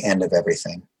certainly the end of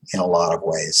everything in a lot of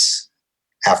ways.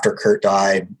 After Kurt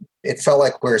died, it felt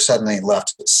like we were suddenly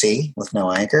left at sea with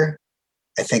no anchor.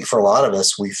 I think for a lot of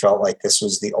us, we felt like this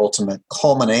was the ultimate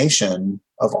culmination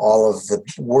of all of the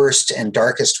worst and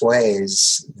darkest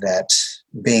ways that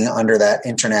being under that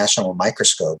international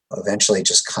microscope eventually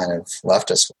just kind of left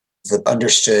us. The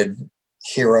understood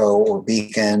hero or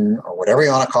beacon or whatever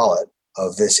you want to call it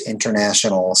of this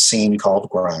international scene called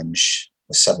grunge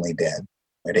was suddenly dead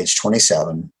at age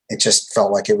 27. It just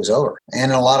felt like it was over.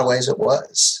 And in a lot of ways it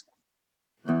was.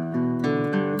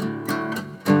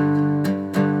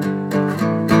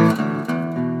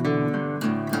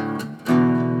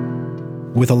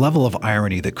 With a level of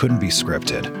irony that couldn't be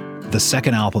scripted, the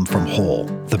second album from Hole,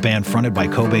 the band fronted by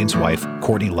Cobain's wife,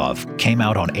 Courtney Love, came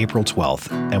out on April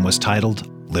 12th and was titled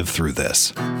Live Through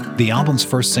This. The album's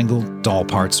first single, Doll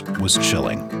Parts, was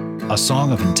chilling. A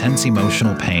song of intense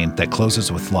emotional pain that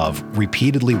closes with Love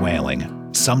repeatedly wailing,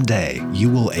 "Someday you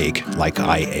will ache like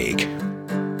I ache."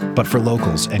 But for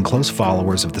locals and close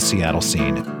followers of the Seattle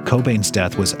scene, Cobain's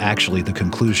death was actually the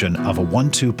conclusion of a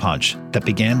 1-2 punch that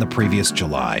began the previous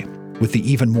July, with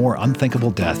the even more unthinkable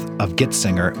death of Git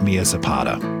singer Mia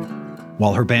Zapata.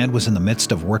 While her band was in the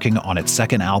midst of working on its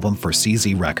second album for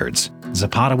CZ Records,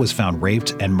 Zapata was found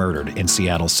raped and murdered in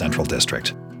Seattle's Central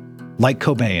District. Like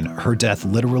Cobain, her death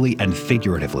literally and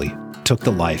figuratively took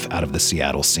the life out of the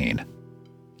Seattle scene.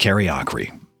 Carrie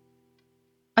Acri.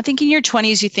 I think in your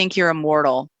 20s, you think you're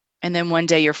immortal, and then one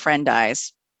day your friend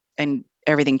dies and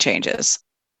everything changes.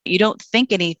 You don't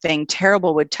think anything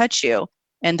terrible would touch you,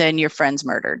 and then your friend's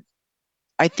murdered.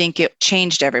 I think it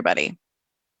changed everybody.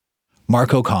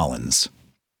 Marco Collins.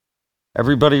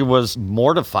 Everybody was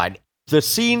mortified. The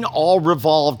scene all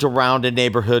revolved around a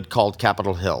neighborhood called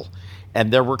Capitol Hill.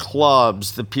 And there were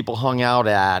clubs that people hung out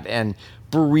at and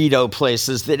burrito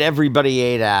places that everybody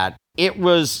ate at. It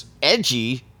was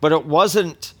edgy, but it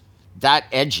wasn't that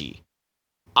edgy.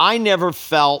 I never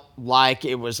felt like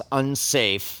it was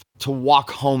unsafe to walk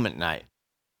home at night.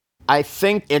 I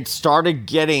think it started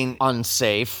getting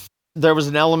unsafe. There was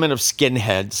an element of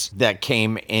skinheads that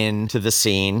came into the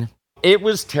scene. It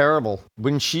was terrible.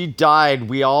 When she died,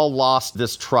 we all lost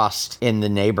this trust in the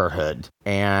neighborhood.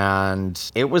 And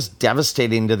it was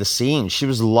devastating to the scene. She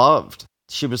was loved.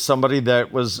 She was somebody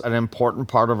that was an important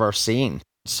part of our scene.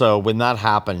 So when that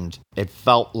happened, it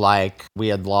felt like we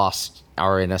had lost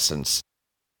our innocence.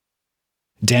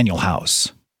 Daniel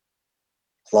House.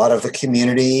 A lot of the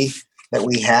community that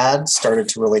we had started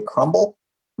to really crumble.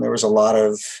 There was a lot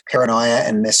of paranoia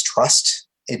and mistrust.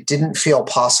 It didn't feel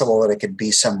possible that it could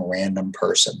be some random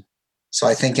person. So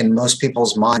I think in most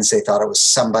people's minds, they thought it was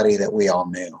somebody that we all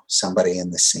knew, somebody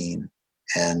in the scene.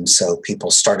 And so people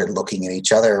started looking at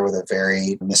each other with a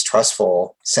very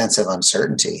mistrustful sense of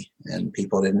uncertainty. And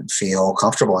people didn't feel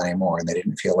comfortable anymore. And they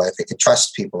didn't feel like they could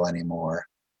trust people anymore.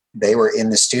 They were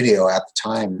in the studio at the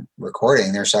time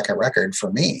recording their second record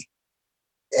for me.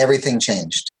 Everything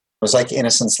changed. It was like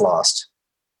innocence lost.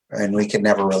 And we could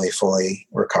never really fully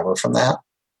recover from that.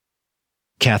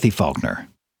 Kathy Faulkner.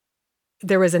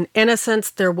 There was an innocence.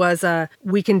 There was a,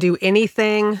 we can do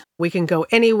anything. We can go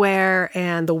anywhere.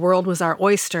 And the world was our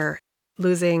oyster.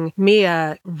 Losing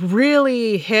Mia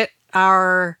really hit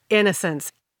our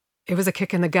innocence. It was a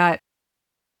kick in the gut.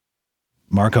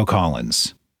 Marco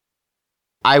Collins.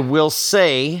 I will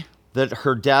say that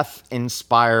her death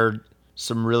inspired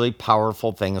some really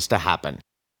powerful things to happen.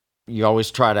 You always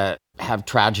try to have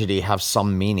tragedy have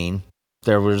some meaning.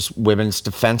 There was women's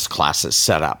defense classes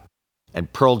set up,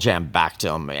 and Pearl Jam backed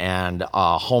them, and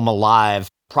a Home Alive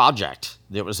project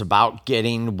that was about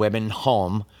getting women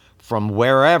home from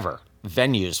wherever,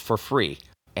 venues for free.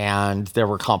 And there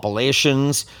were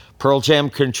compilations. Pearl Jam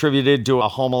contributed to a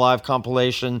Home Alive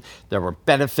compilation. There were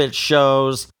benefit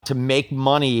shows to make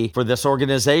money for this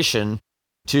organization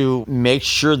to make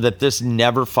sure that this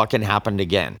never fucking happened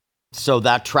again. So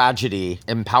that tragedy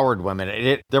empowered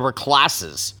women. There were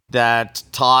classes that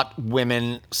taught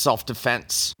women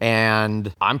self-defense.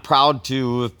 And I'm proud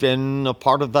to have been a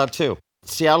part of that too.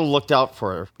 Seattle looked out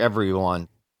for everyone.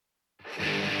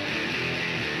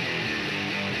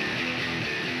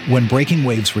 When Breaking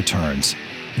Waves returns,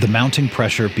 the mounting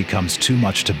pressure becomes too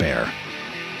much to bear.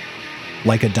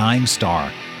 Like a dying star,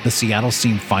 the Seattle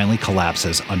scene finally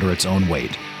collapses under its own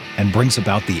weight and brings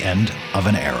about the end of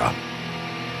an era.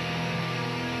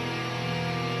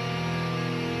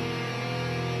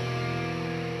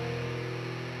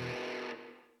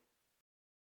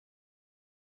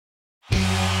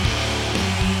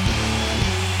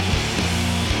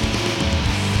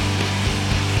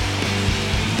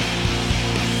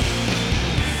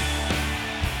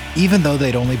 Even though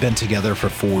they'd only been together for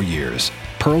 4 years,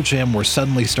 Pearl Jam were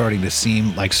suddenly starting to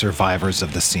seem like survivors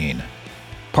of the scene.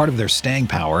 Part of their staying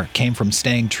power came from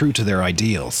staying true to their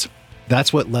ideals.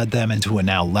 That's what led them into a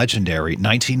now legendary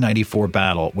 1994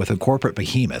 battle with a corporate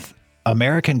behemoth,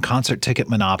 American concert ticket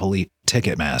monopoly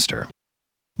Ticketmaster.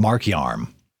 Mark Yarm.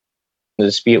 The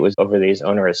dispute was over these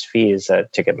onerous fees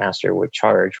that Ticketmaster would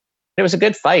charge. It was a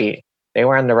good fight. They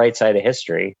were on the right side of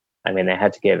history. I mean, they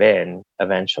had to give in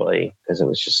eventually because it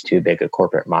was just too big a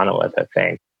corporate monolith, I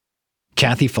think.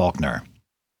 Kathy Faulkner.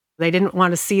 They didn't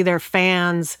want to see their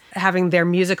fans having their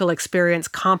musical experience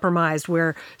compromised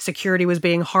where security was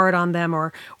being hard on them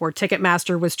or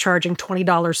Ticketmaster was charging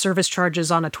 $20 service charges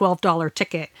on a $12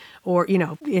 ticket or,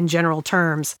 in general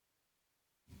terms.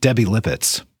 Debbie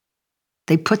Lippitz.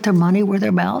 They put their money where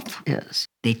their mouth is.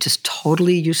 They just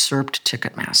totally usurped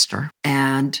Ticketmaster.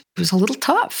 And it was a little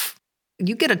tough.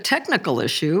 You get a technical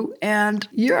issue and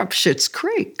you're up shit's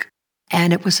creek.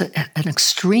 And it was an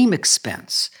extreme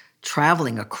expense,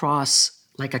 traveling across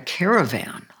like a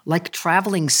caravan, like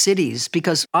traveling cities,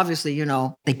 because obviously,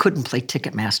 they couldn't play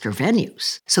Ticketmaster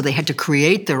venues. So they had to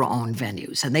create their own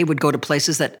venues. And they would go to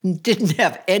places that didn't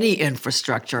have any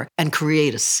infrastructure and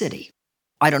create a city.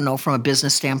 I don't know from a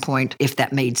business standpoint if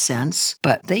that made sense,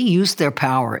 but they used their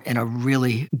power in a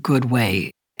really good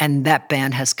way. And that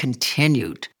band has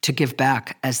continued to give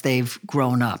back as they've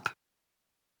grown up.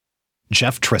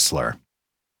 Jeff Trissler.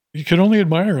 You could only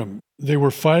admire them. They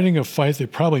were fighting a fight they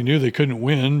probably knew they couldn't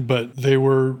win, but they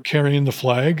were carrying the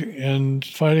flag and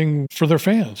fighting for their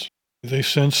fans. They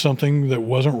sensed something that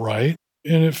wasn't right,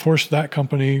 and it forced that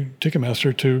company,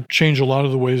 Ticketmaster, to change a lot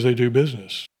of the ways they do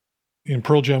business. And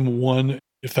Pearl Jam won,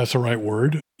 if that's the right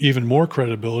word, even more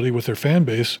credibility with their fan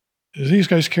base. These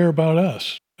guys care about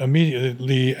us.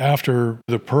 Immediately after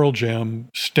the Pearl Jam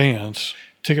stance,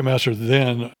 Ticketmaster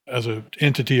then, as an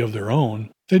entity of their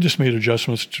own, they just made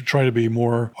adjustments to try to be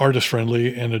more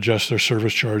artist-friendly and adjust their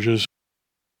service charges.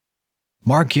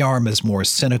 Mark Yarm is more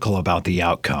cynical about the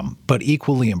outcome, but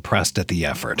equally impressed at the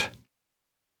effort.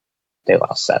 They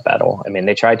lost that battle. I mean,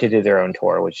 they tried to do their own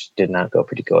tour, which did not go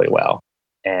particularly well.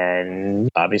 And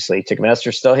obviously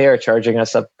Ticketmaster's still here charging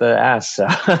us up the ass. So,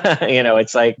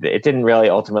 it's like it didn't really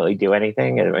ultimately do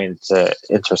anything. I mean, it's an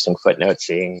interesting footnote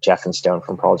seeing Jeff and Stone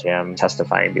from Pearl Jam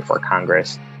testifying before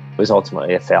Congress. It was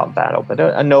ultimately a failed battle, but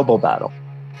a noble battle.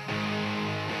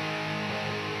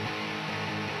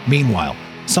 Meanwhile,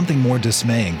 something more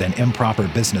dismaying than improper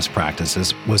business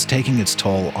practices was taking its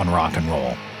toll on rock and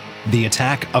roll. The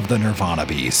attack of the Nirvana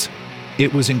Bees.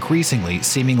 It was increasingly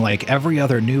seeming like every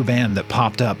other new band that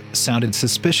popped up sounded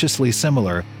suspiciously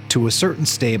similar to a certain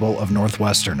stable of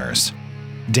Northwesterners.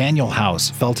 Daniel House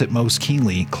felt it most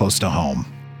keenly close to home.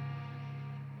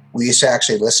 We used to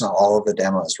actually listen to all of the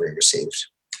demos we received.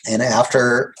 And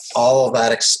after all of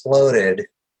that exploded,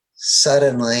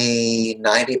 suddenly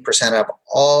 90% of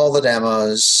all the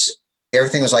demos,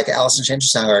 everything was like Alice in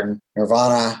Chains, Soundgarden,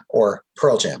 Nirvana, or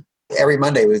Pearl Jam. Every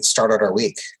Monday we'd start out our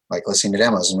week like listening to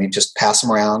demos, and we'd just pass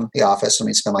them around the office, and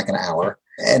we'd spend like an hour.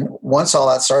 And once all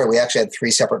that started, we actually had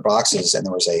 3 separate boxes, and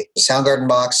there was a Soundgarden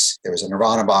box, there was a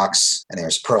Nirvana box, and there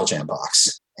was a Pearl Jam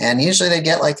box. And usually they'd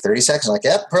get like 30 seconds, like,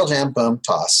 yep, Pearl Jam, boom,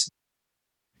 toss.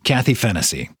 Kathy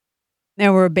Fennessy.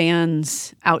 There were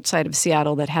bands outside of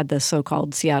Seattle that had the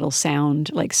so-called Seattle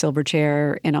sound, like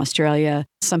Silverchair in Australia.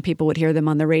 Some people would hear them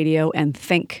on the radio and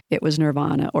think it was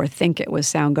Nirvana or think it was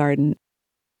Soundgarden.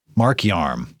 Mark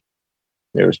Yarm.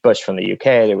 There was Bush from the UK.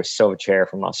 There was Silverchair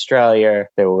from Australia.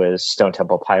 There was Stone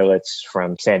Temple Pilots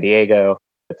from San Diego.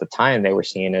 At the time, they were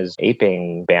seen as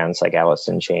aping bands like Alice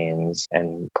in Chains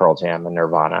and Pearl Jam and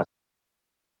Nirvana.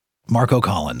 Marco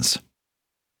Collins.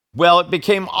 Well, it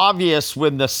became obvious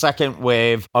when the second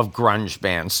wave of grunge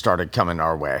bands started coming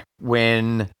our way.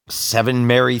 When Seven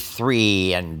Mary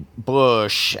 3 and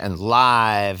Bush and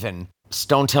Live and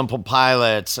Stone Temple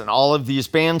Pilots and all of these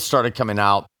bands started coming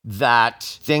out, that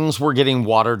things were getting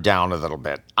watered down a little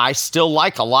bit. I still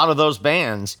like a lot of those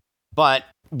bands, but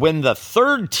when the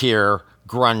third tier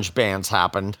grunge bands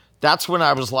happened, that's when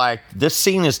I was like, this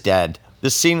scene is dead.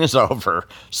 This scene is over.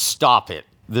 Stop it.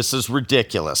 This is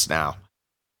ridiculous now.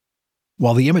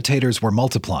 While the imitators were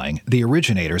multiplying, the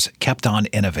originators kept on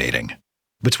innovating.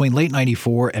 Between late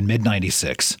 94 and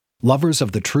mid-96, lovers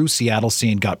of the true Seattle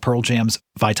scene got Pearl Jam's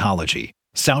Vitalogy,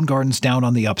 Soundgarden's Down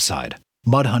on the Upside,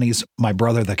 Mudhoney's My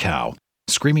Brother the Cow,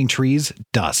 Screaming Trees'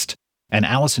 Dust, and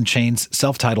Alice in Chains'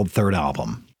 self-titled third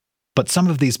album. But some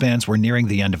of these bands were nearing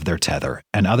the end of their tether,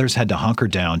 and others had to hunker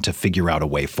down to figure out a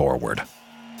way forward.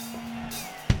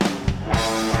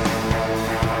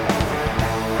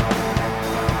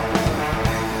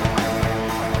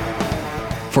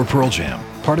 For Pearl Jam,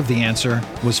 part of the answer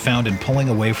was found in pulling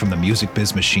away from the music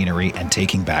biz machinery and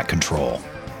taking back control.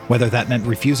 Whether that meant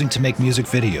refusing to make music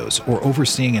videos or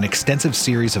overseeing an extensive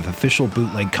series of official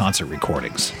bootleg concert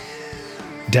recordings.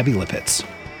 Debbie Lippitz.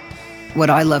 What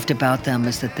I loved about them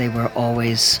is that they were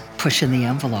always pushing the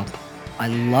envelope. I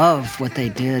love what they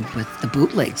did with the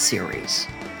bootleg series,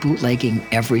 bootlegging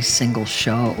every single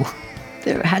show.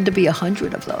 There had to be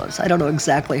 100 of those. I don't know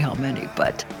exactly how many,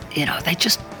 but, they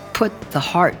just put the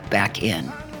heart back in.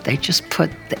 They just put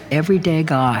the everyday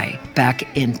guy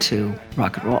back into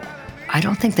rock and roll. I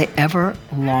don't think they ever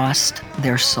lost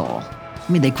their soul. I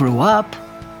mean, they grew up,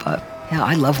 but yeah,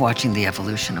 I love watching the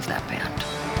evolution of that band.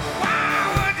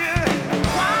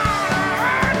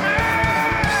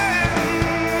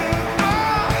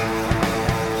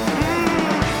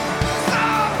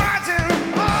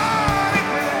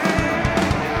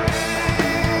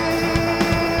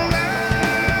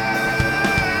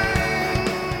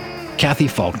 Kathy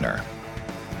Faulkner.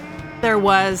 There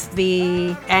was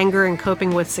the anger and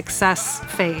coping with success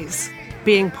phase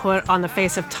being put on the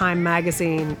face of Time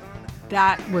magazine.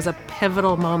 That was a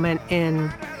pivotal moment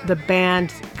in the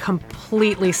band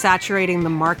completely saturating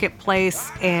the marketplace,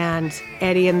 and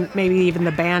Eddie and maybe even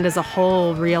the band as a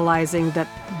whole realizing that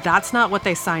that's not what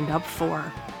they signed up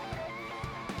for.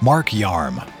 Mark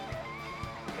Yarm.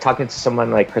 Talking to someone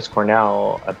like Chris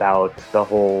Cornell about the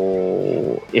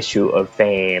whole issue of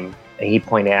fame, he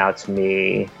pointed out to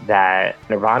me that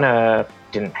Nirvana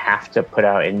didn't have to put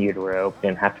out In Utero,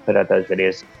 didn't have to put out those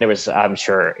videos. There was, I'm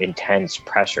sure, intense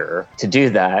pressure to do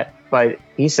that. But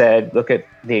he said, look at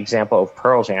the example of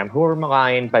Pearl Jam, who were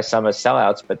maligned by some as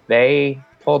sellouts, but they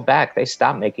pulled back. They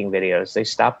stopped making videos. They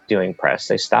stopped doing press.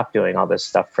 They stopped doing all this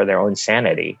stuff for their own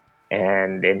sanity.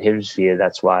 And in his view,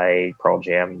 that's why Pearl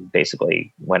Jam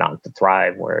basically went on to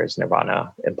thrive, whereas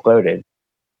Nirvana imploded.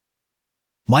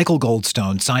 Michael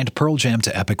Goldstone signed Pearl Jam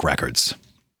to Epic Records.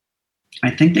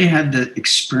 I think they had the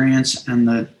experience and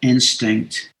the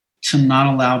instinct to not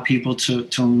allow people to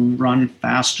run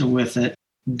faster with it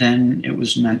than it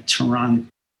was meant to run.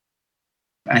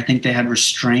 I think they had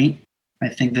restraint. I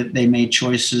think that they made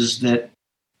choices that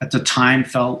at the time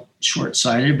felt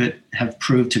short-sighted, but have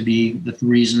proved to be the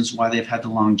reasons why they've had the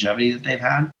longevity that they've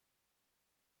had.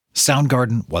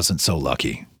 Soundgarden wasn't so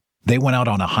lucky. They went out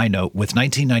on a high note with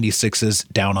 1996's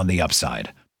Down on the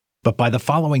Upside. But by the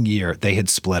following year, they had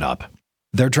split up.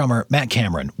 Their drummer, Matt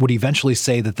Cameron, would eventually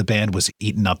say that the band was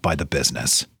eaten up by the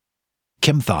business.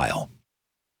 Kim Thile.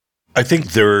 I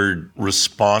think their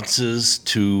responses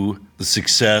to the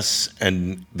success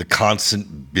and the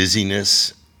constant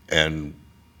busyness and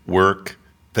work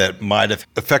that might have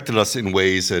affected us in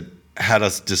ways that had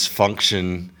us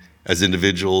dysfunction as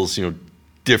individuals,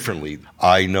 differently.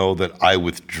 I know that I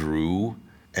withdrew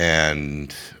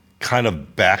and kind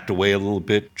of backed away a little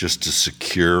bit just to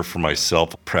secure for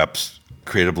myself, perhaps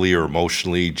creatively or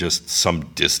emotionally, just some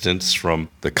distance from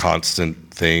the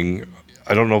constant thing.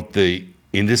 I don't know if the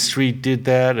industry did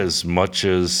that as much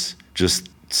as just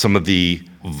some of the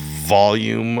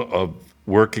volume of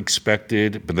work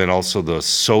expected, but then also the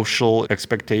social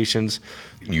expectations.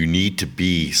 You need to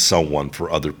be someone for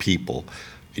other people.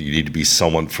 You need to be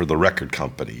someone for the record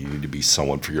company. You need to be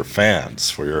someone for your fans,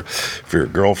 for your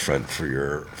girlfriend, for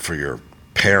your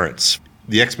parents.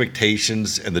 The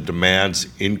expectations and the demands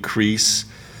increase,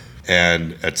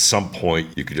 and at some point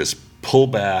you could just pull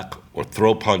back or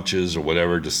throw punches or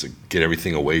whatever just to get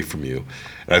everything away from you.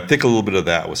 And I think a little bit of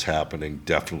that was happening,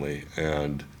 definitely.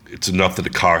 And it's enough that the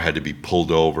car had to be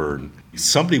pulled over and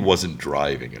somebody wasn't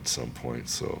driving at some point.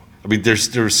 So, I mean,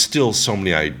 there's still so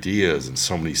many ideas and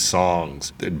so many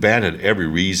songs. The band had every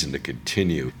reason to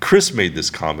continue. Chris made this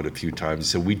comment a few times.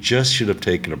 He said, we just should have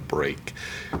taken a break.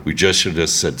 We just should have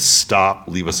said, stop,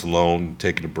 leave us alone,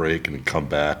 taken a break, and then come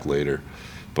back later.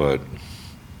 But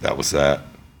that was that.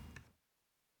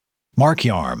 Mark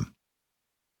Yarm.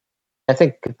 I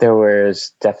think there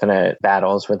was definite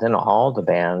battles within all the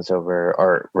bands over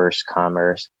art versus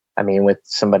commerce. I mean, with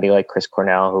somebody like Chris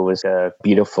Cornell, who was a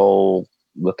beautiful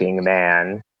looking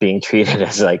man being treated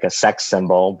as like a sex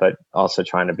symbol, but also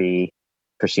trying to be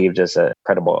perceived as a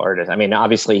credible artist. I mean,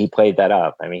 obviously he played that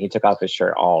up. I mean, he took off his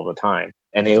shirt all the time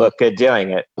and he looked good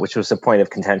doing it, which was a point of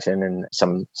contention and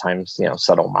sometimes,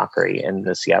 subtle mockery in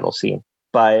the Seattle scene.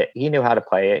 But he knew how to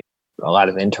play it. A lot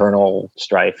of internal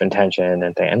strife and tension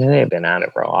and things. I mean, they've been at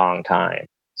it for a long time.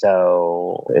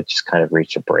 So it just kind of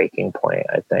reached a breaking point,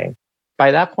 I think.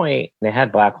 By that point, they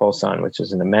had Black Hole Sun, which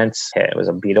was an immense hit. It was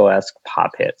a Beatlesque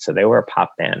pop hit. So they were a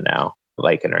pop band now,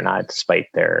 like it or not, despite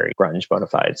their grunge bona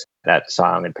fides. That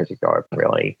song in particular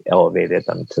really elevated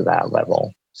them to that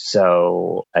level.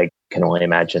 So I can only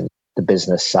imagine the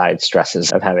business side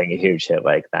stresses of having a huge hit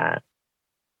like that.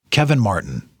 Kevin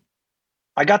Martin.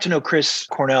 I got to know Chris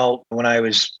Cornell when I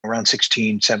was around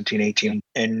 16, 17, 18,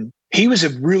 and he was a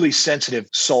really sensitive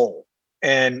soul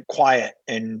and quiet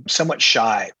and somewhat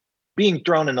shy. Being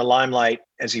thrown in the limelight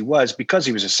as he was because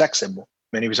he was a sex symbol.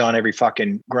 And he was on every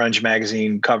fucking grunge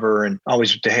magazine cover and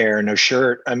always with the hair and no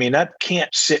shirt. I mean, that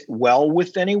can't sit well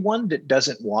with anyone that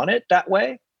doesn't want it that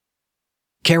way.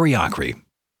 Carrie Acri.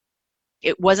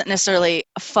 It wasn't necessarily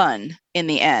fun in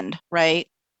the end, right?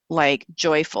 Like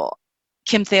joyful.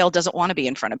 Kim Thale doesn't want to be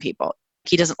in front of people.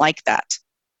 He doesn't like that.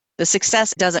 The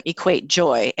success doesn't equate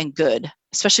joy and good,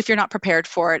 especially if you're not prepared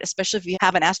for it, especially if you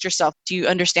haven't asked yourself, do you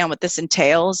understand what this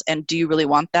entails? And do you really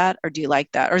want that? Or do you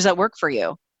like that? Or does that work for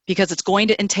you? Because it's going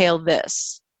to entail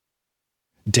this.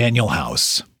 Daniel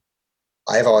House.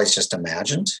 I've always just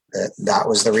imagined that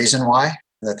was the reason why,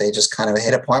 that they just kind of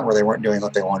hit a point where they weren't doing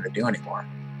what they wanted to do anymore.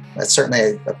 That's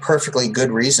certainly a perfectly good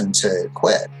reason to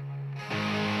quit.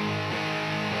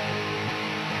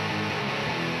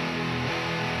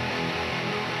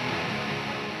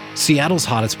 Seattle's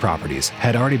hottest properties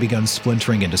had already begun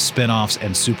splintering into spin-offs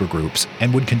and supergroups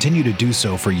and would continue to do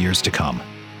so for years to come.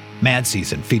 Mad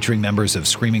Season, featuring members of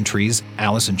Screaming Trees,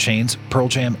 Alice in Chains, Pearl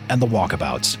Jam, and The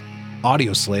Walkabouts.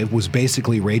 Audioslave was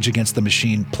basically Rage Against the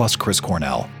Machine plus Chris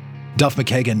Cornell. Duff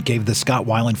McKagan gave the Scott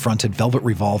Weiland-fronted Velvet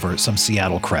Revolver some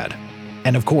Seattle cred.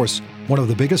 And of course, one of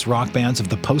the biggest rock bands of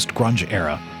the post-grunge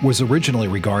era was originally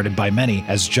regarded by many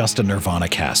as just a Nirvana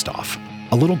cast-off,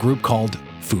 a little group called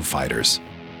Foo Fighters.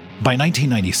 By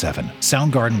 1997,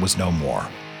 Soundgarden was no more.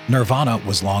 Nirvana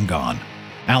was long gone.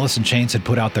 Alice in Chains had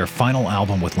put out their final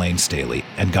album with Lane Staley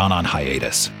and gone on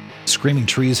hiatus. Screaming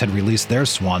Trees had released their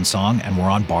swan song and were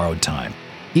on borrowed time.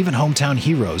 Even hometown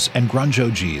heroes and grunge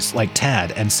OGs like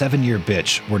Tad and 7 Year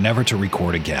Bitch were never to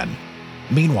record again.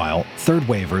 Meanwhile, third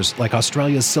wavers like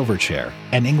Australia's Silverchair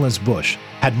and England's Bush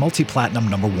had multi-platinum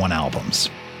 #1 albums.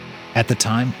 At the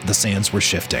time, the sands were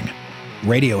shifting.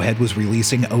 Radiohead was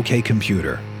releasing OK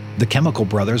Computer. The Chemical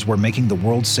Brothers were making the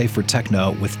world safe for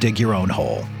techno with Dig Your Own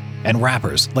Hole. And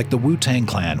rappers like the Wu-Tang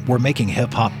Clan were making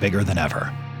hip-hop bigger than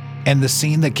ever. And the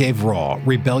scene that gave raw,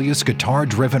 rebellious,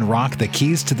 guitar-driven rock the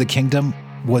keys to the kingdom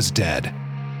was dead.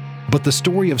 But the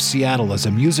story of Seattle as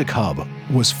a music hub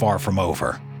was far from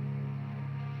over.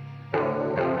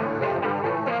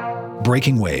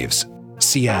 Breaking Waves,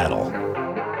 Seattle.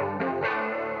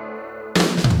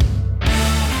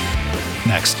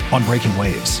 Next on Breaking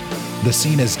Waves, the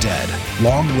scene is dead.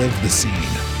 Long live the scene.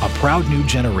 A proud new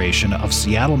generation of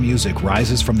Seattle music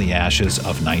rises from the ashes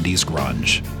of 90s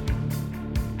grunge.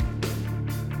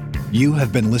 You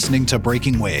have been listening to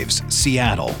Breaking Waves,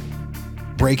 Seattle.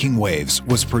 Breaking Waves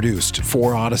was produced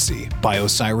for Odyssey by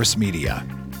Osiris Media.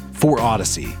 For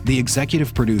Odyssey, the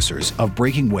executive producers of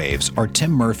Breaking Waves are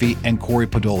Tim Murphy and Corey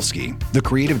Podolsky. The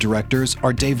creative directors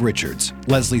are Dave Richards,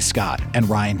 Leslie Scott, and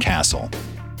Ryan Castle.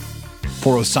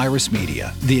 For Osiris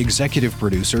Media, the executive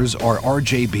producers are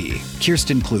RJB,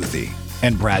 Kirsten Cluthy,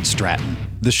 and Brad Stratton.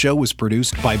 The show was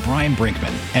produced by Brian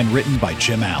Brinkman and written by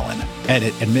Jim Allen.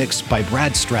 Edit and mixed by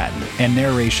Brad Stratton and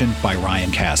narration by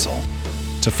Ryan Castle.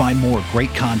 To find more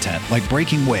great content like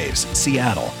Breaking Waves,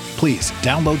 Seattle, please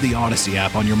download the Odyssey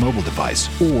app on your mobile device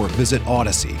or visit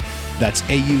Odyssey. That's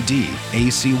AUDACY.com.